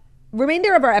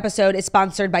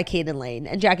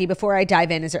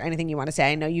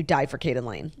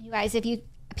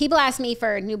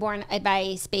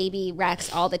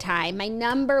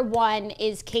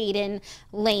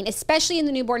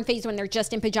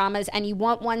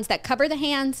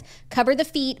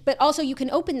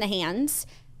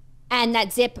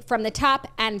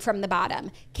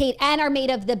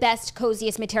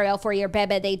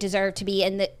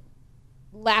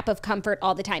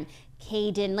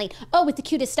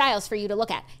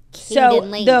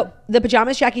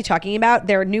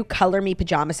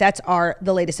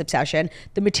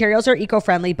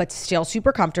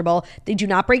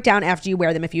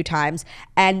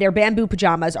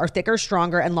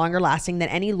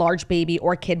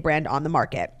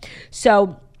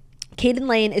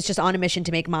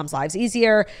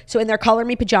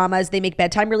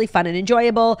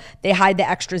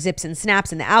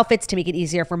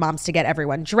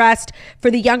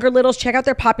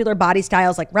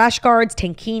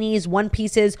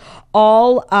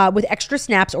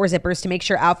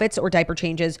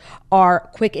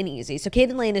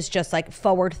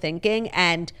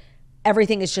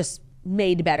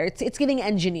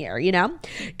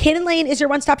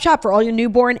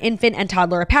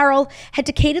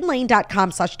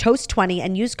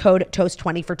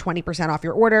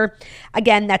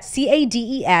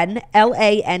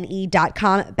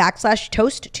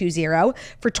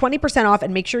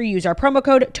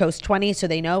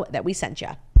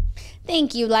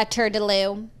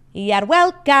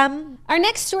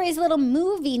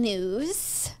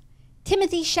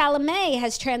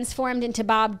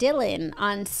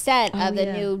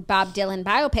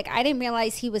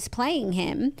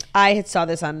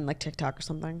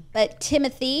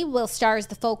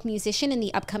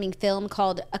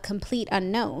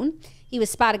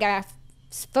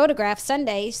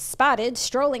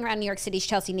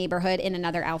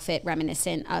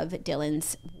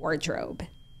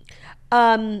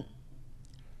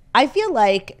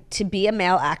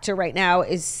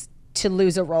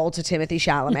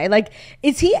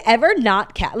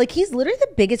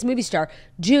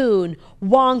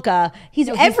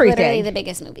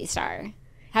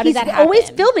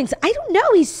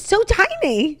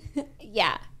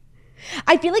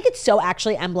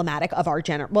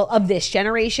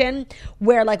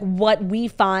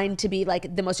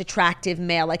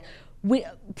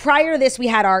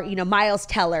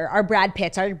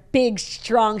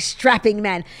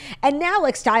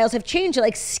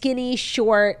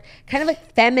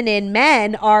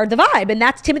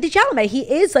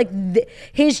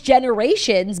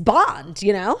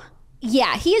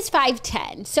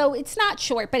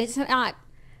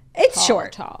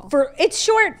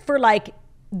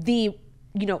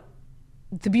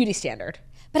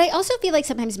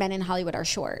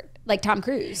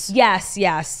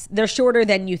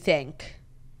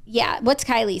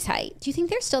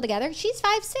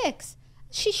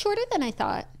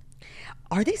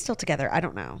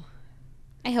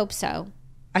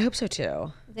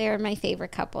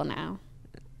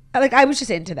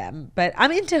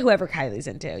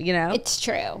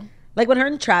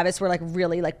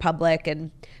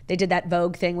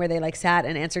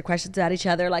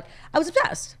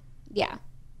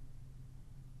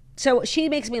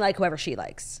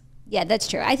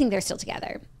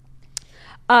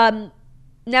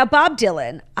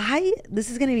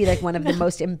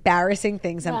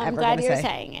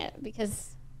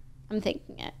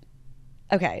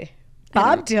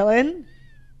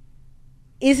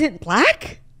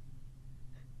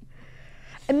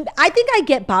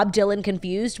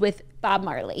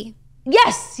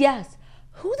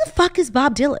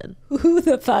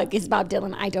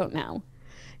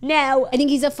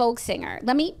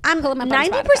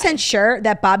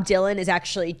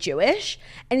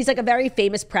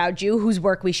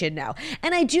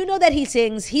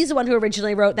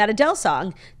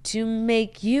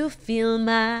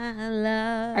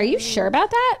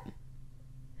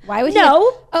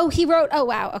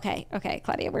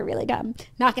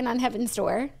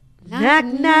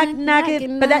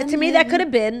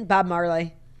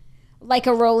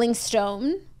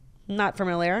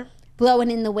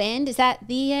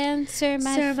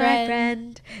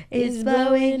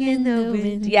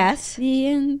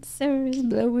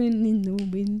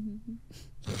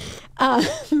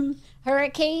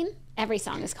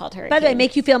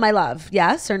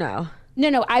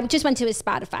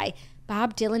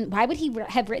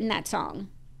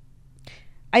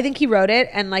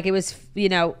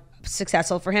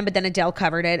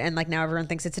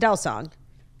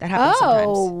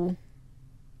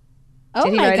Oh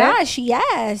my gosh,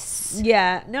 yes.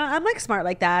 Yeah. No, I'm like smart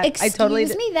like that.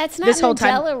 Excuse me, that's not an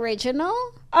Adele original?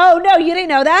 Oh, no, you didn't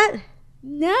know that?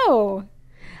 No.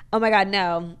 Oh my God,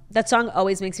 no. That song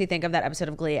always makes me think of that episode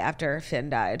of Glee after Finn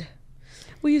died.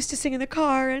 We used to sing in the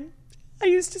car and I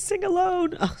used to sing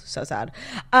alone. Oh, so sad.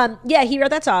 Yeah, he wrote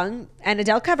that song and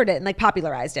Adele covered it and like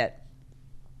popularized it.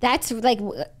 That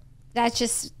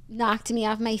just knocked me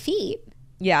off my feet.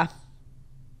 Yeah.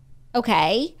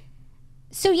 Okay.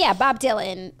 So yeah, Bob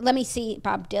Dylan. Let me see.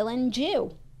 Bob Dylan,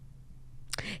 Jew.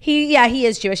 He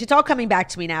is Jewish. It's all coming back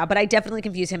to me now, but I definitely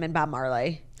confuse him and Bob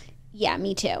Marley. Yeah,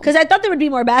 me too. Because I thought there would be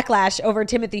more backlash over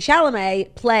Timothee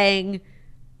Chalamet playing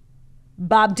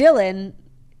Bob Dylan.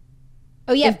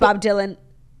 Oh yeah, Bob Dylan.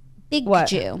 Big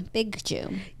Jew.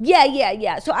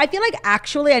 Yeah. So I feel like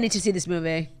actually I need to see this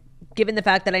movie, given the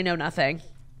fact that I know nothing.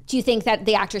 Do you think that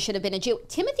the actor should have been a Jew?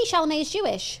 Timothee Chalamet is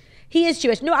Jewish. He is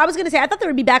Jewish. No, I was going to say, I thought there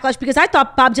would be backlash because I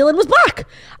thought Bob Dylan was black.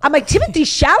 I'm like, Timothee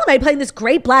Chalamet playing this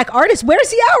great black artist. Where's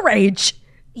the outrage?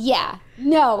 Yeah.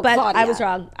 No, but Claudia. I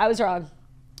was wrong.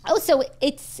 Oh, so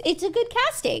it's a good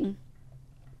casting.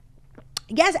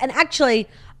 Yes, and actually,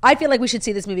 I feel like we should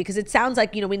see this movie because it sounds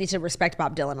like, we need to respect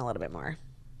Bob Dylan a little bit more.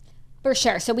 For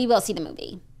sure. So we will see the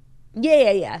movie.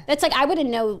 Yeah. That's like, I wouldn't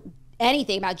know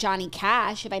anything about Johnny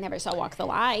Cash if I never saw Walk the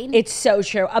Line. It's so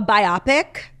true. A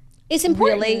biopic is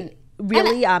important.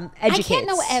 Really educates. I can't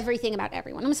know everything about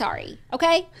everyone. I'm sorry.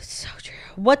 Okay? So true.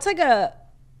 What's like a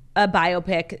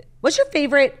biopic? What's your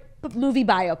favorite movie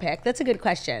biopic? That's a good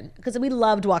question because we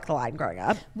loved Walk the Line growing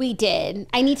up. We did.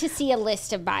 I need to see a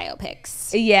list of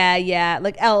biopics. Yeah.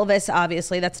 Like Elvis,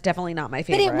 obviously. That's definitely not my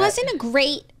favorite. But it wasn't a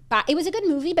great... It was a good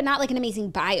movie, but not like an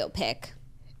amazing biopic.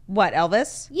 What,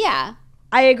 Elvis? Yeah.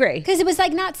 I agree. Because it was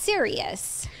like not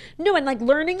serious. No, and like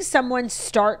learning someone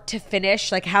start to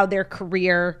finish, like how their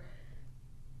career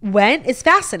went is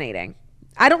fascinating.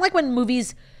 I don't like when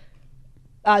movies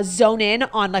zone in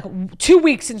on like 2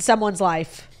 weeks in someone's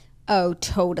life. Oh,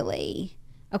 totally.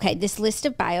 Okay, this list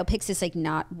of biopics is like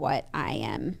not what I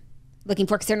am looking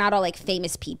for because they're not all like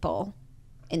famous people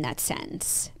in that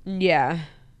sense. Yeah.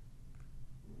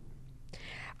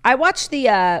 I watched the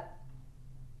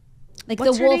like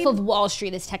The Wolf of Wall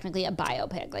Street is technically a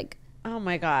biopic. Like, oh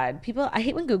my God. People, I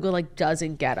hate when Google like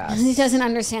doesn't get us. He doesn't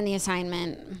understand the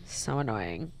assignment. So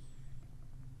annoying.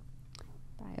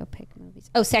 Biopic movies.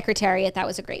 Oh, Secretariat. That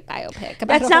was a great biopic.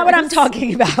 That's not what I'm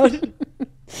talking about.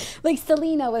 Like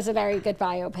Selena was a very good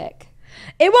biopic.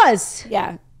 It was.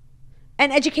 Yeah.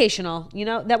 And educational.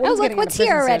 That was. Oh, look what's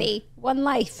here already. One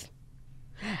Life.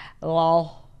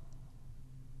 Lol.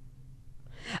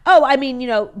 Oh, I mean,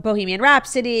 Bohemian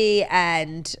Rhapsody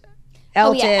and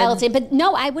Elton. Oh, yeah, Elton. But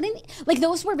no, I wouldn't. Like,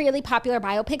 those were really popular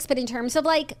biopics. But in terms of,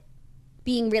 like,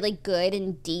 being really good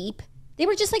and deep, they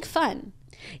were just, like, fun.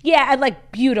 Yeah, and,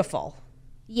 like, beautiful.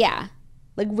 Yeah.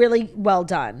 Like, really well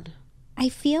done. I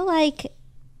feel like...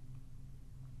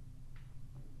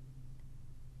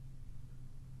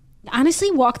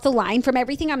 Honestly, Walk the Line, from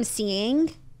everything I'm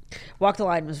seeing... Walk the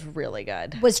Line was really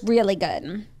good. Was really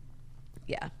good.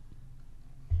 Yeah.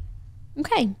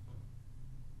 Okay.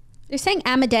 They're saying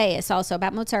Amadeus also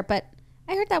about Mozart, but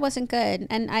I heard that wasn't good.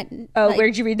 And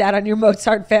where'd you read that on your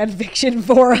Mozart fan fiction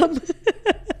forum?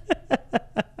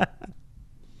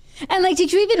 And like,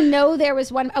 did you even know there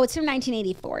was one? Oh, it's from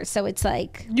 1984, so it's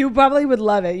like you probably would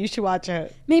love it. You should watch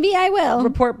it. Maybe I will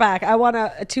report back. I want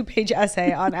a 2-page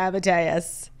essay on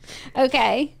Amadeus.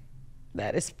 Okay,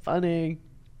 that is funny.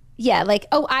 Yeah, like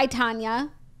I,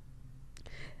 Tanya.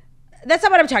 That's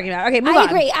not what I'm talking about. Okay, move on.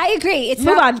 I agree. It's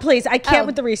move on, please. I can't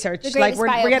with the research. Like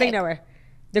we're getting nowhere.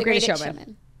 The Greatest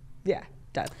Showman. Yeah,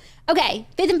 done. Okay,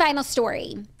 fifth and final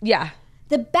story. Yeah.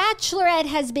 The Bachelorette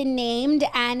has been named,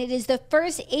 and it is the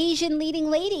first Asian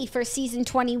leading lady for season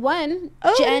 21.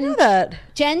 Oh, I know that.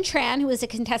 Jenn Tran, who is a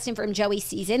contestant from Joey's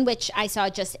season, which I saw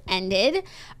just ended.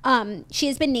 She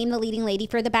has been named the leading lady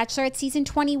for The Bachelorette season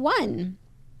 21.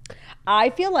 I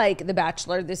feel like The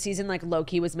Bachelor this season, like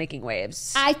low-key, was making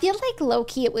waves. I feel like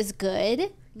low-key it was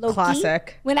good. Low-key.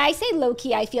 Classic. When I say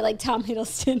low-key, I feel like Tom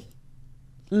Hiddleston.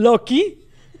 Low-key?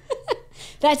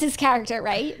 That's his character,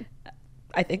 right?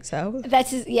 I think so.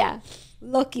 That's his, yeah.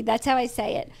 Low-key, that's how I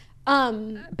say it.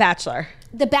 Bachelor.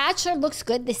 The Bachelor looks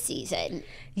good this season.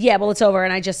 Yeah, well, it's over,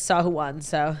 and I just saw who won,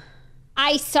 so.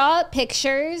 I saw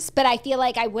pictures, but I feel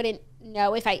like I wouldn't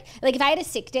know if I had a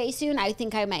sick day soon, I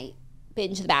think I might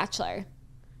binge The Bachelor.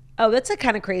 Oh, that's like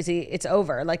kind of crazy. It's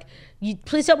over. Like, you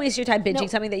please don't waste your time binging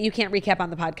something that you can't recap on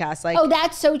the podcast. Like, oh,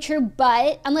 that's so true.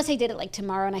 But unless I did it like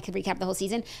tomorrow and I could recap the whole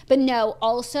season. But no,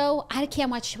 also I can't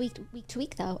watch week to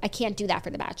week though. I can't do that for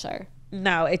The Bachelor.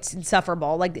 No, it's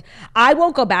insufferable. Like, I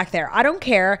won't go back there. I don't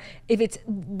care if it's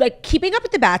like Keeping Up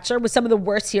with the Bachelor was some of the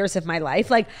worst years of my life.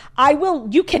 Like,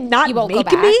 you cannot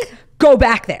make me go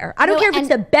back there. I don't care if it's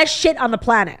the best shit on the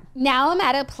planet. Now I'm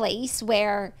at a place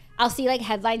where I'll see like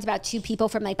headlines about two people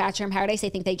from like Bachelor in Paradise. I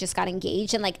think they just got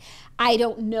engaged, and like I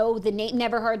don't know the name,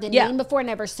 never heard the name before,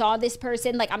 never saw this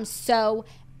person. Like, I'm so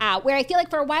out. Where I feel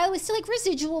like for a while it was still like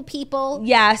residual people.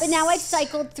 Yes. But now I've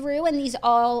cycled through and these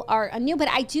all are new. But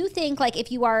I do think like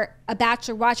if you are a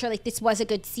Bachelor watcher, like this was a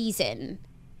good season.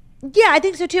 Yeah, I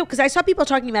think so too. Because I saw people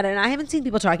talking about it, and I haven't seen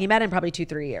people talking about it in probably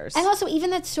 2-3 years. And also,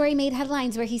 even that story made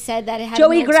headlines where he said that it had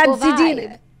Joey an old school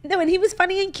vibe. No, and he was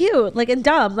funny and cute, like, and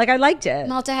dumb. Like, I liked it.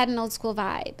 Malta had an old school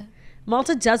vibe.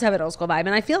 Malta does have an old school vibe,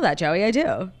 and I feel that, Joey. I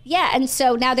do. Yeah, and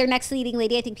so now their next leading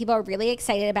lady, I think people are really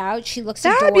excited about. She looks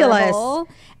fabulous. Adorable.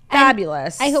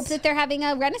 Fabulous. I hope that they're having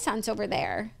a renaissance over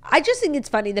there. I just think it's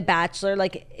funny. The Bachelor,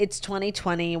 like, it's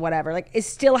 2020, whatever, like, is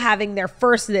still having their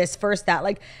first this, first that.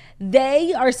 Like,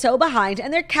 they are so behind,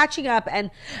 and they're catching up. And,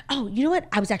 oh, you know what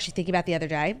I was actually thinking about the other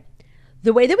day?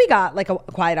 The way that we got like a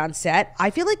quiet on set, I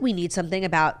feel like we need something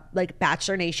about like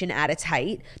Bachelor Nation at its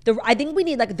height. I think we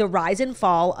need like the rise and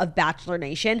fall of Bachelor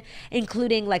Nation,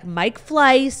 including like Mike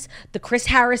Fleiss, the Chris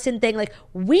Harrison thing. Like,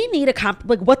 we need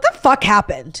like, what the fuck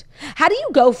happened? How do you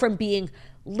go from being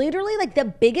literally like the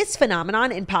biggest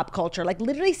phenomenon in pop culture, like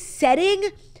literally setting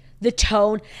the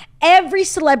tone, every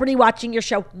celebrity watching your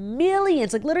show,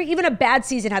 millions, like literally even a bad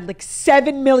season had like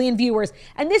 7 million viewers,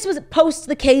 and this was post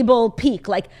the cable peak.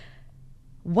 Like,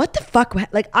 what the fuck?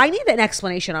 Like, I need an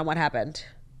explanation on what happened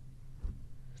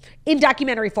in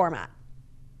documentary format.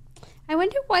 I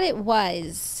wonder what it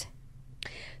was.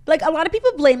 Like, a lot of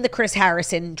people blame the Chris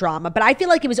Harrison drama, but I feel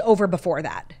like it was over before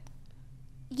that.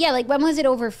 Yeah, like, when was it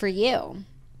over for you?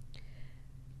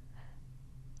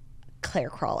 Claire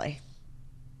Crawley.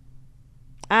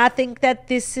 I think that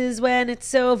this is when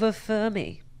it's over for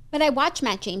me. But I watched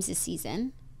Matt James'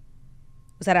 season.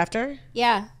 Was that after?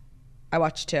 Yeah. I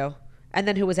watched 2. And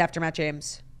then who was after Matt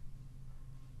James?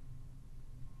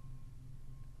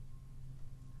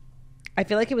 I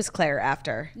feel like it was Claire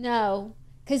after. No,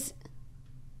 because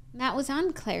Matt was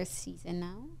on Claire's season,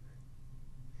 no?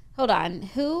 Hold on.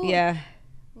 Who? Yeah.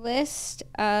 List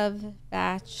of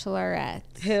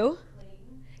Bachelorettes. Who?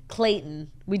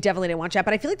 Clayton. We definitely didn't watch that,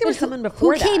 but I feel like there was someone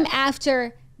before that. Who came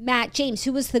after Matt James?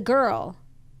 Who was the girl?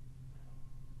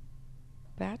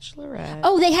 Bachelorette.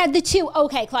 Oh, they had the two.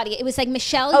 Okay, Claudia. It was like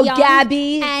Michelle Young.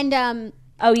 Gabby. And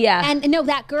oh yeah. And no,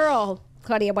 that girl.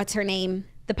 Claudia, what's her name?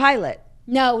 The pilot.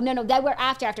 No. That were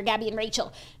after Gabby and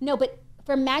Rachel. No, but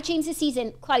for Matt James'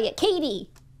 season, Claudia,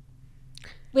 Katie.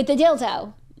 With the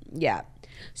dildo. Yeah.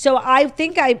 So I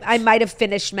think I might have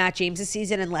finished Matt James'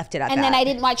 season and left it at that. And then I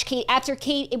didn't watch Katie. After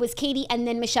Kate, it was Katie and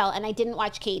then Michelle, and I didn't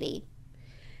watch Katie.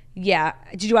 Yeah.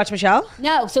 Did you watch Michelle?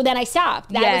 No, so then I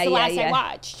stopped. That was the last I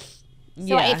watched. So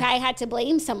Yeah. if I had to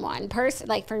blame someone,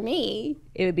 like for me,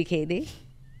 it would be Katie.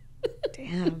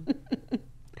 Damn.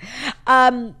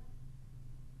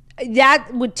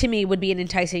 That would, to me, would be an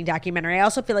enticing documentary. I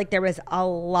also feel like there was a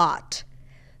lot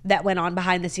that went on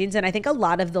behind the scenes, and I think a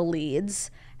lot of the leads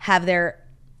have their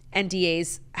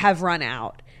NDAs have run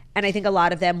out. And I think a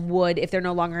lot of them would, if they're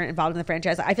no longer involved in the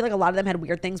franchise. I feel like a lot of them had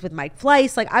weird things with Mike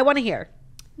Fleiss. Like, I want to hear.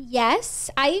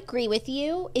 Yes, I agree with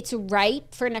you. It's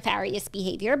ripe for nefarious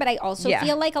behavior, but I also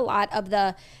feel like a lot of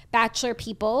the Bachelor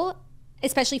people,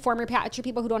 especially former Bachelor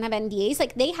people who don't have NDAs,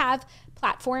 like they have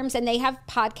platforms and they have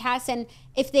podcasts, and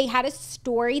if they had a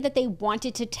story that they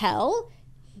wanted to tell,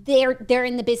 they're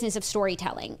in the business of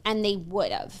storytelling, and they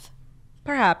would have.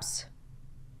 Perhaps.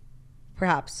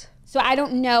 So I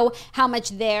don't know how much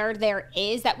there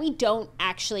is that we don't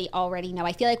actually already know.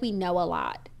 I feel like we know a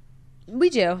lot.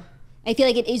 We do. I feel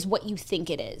like it is what you think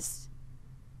it is.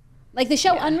 Like the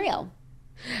show Unreal.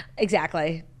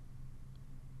 Exactly.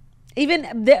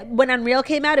 Even when Unreal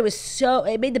came out,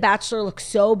 it made The Bachelor look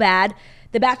so bad.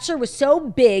 The Bachelor was so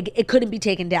big, it couldn't be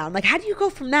taken down. Like, how do you go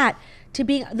from that to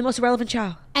being the most relevant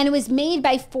show? And it was made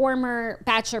by former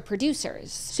Bachelor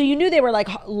producers. So you knew they were like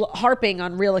harping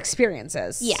on real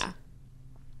experiences. Yeah.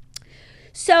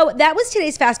 So that was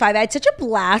today's Fast Five. I had such a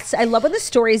blast. I love when the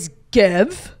stories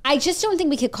give. I just don't think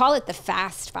we could call it the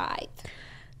Fast Five.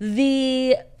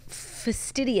 The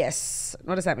fastidious.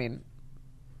 What does that mean?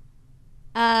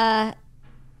 Like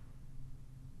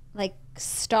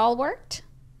stalwart?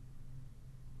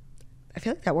 I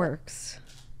feel like that works.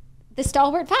 The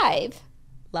Stalwart Five.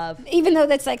 Love. Even though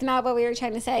that's like not what we were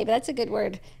trying to say, but that's a good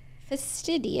word.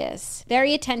 Fastidious.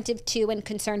 Very attentive to and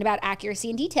concerned about accuracy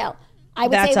and detail. I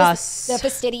would say it was the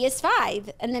fastidious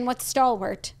five. And then what's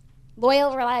stalwart?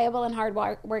 Loyal, reliable, and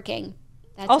hardworking.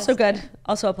 That's also good.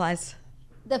 Also applies.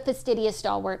 the fastidious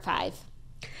stalwart 5.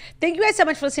 Thank you guys so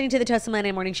much for listening to the Toast and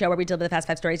Monday Morning Show, where we deliver the fast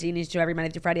 5 stories you need to know every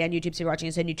Monday through Friday on YouTube. So if you're watching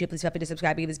us on YouTube, please feel free to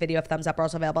subscribe and give this video a thumbs up. We're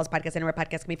also available as podcasts anywhere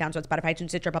podcasts can be found. So it's Spotify, iTunes,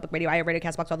 Stitcher, Public Radio, iHeartRadio,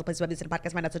 CastBox, all the places where you listen to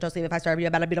podcasts. Find out, so just leave a 5-star review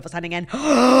about a beautiful sounding and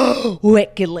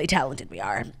wickedly talented we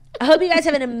are. I hope you guys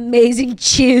have an amazing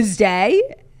Tuesday,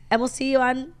 and we'll see you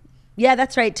on, yeah,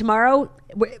 that's right, tomorrow.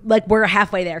 We're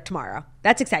halfway there tomorrow.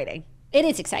 That's exciting. It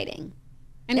is exciting.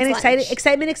 And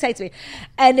excitement excites me.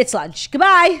 And it's lunch.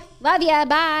 Goodbye. Love ya.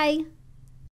 Bye.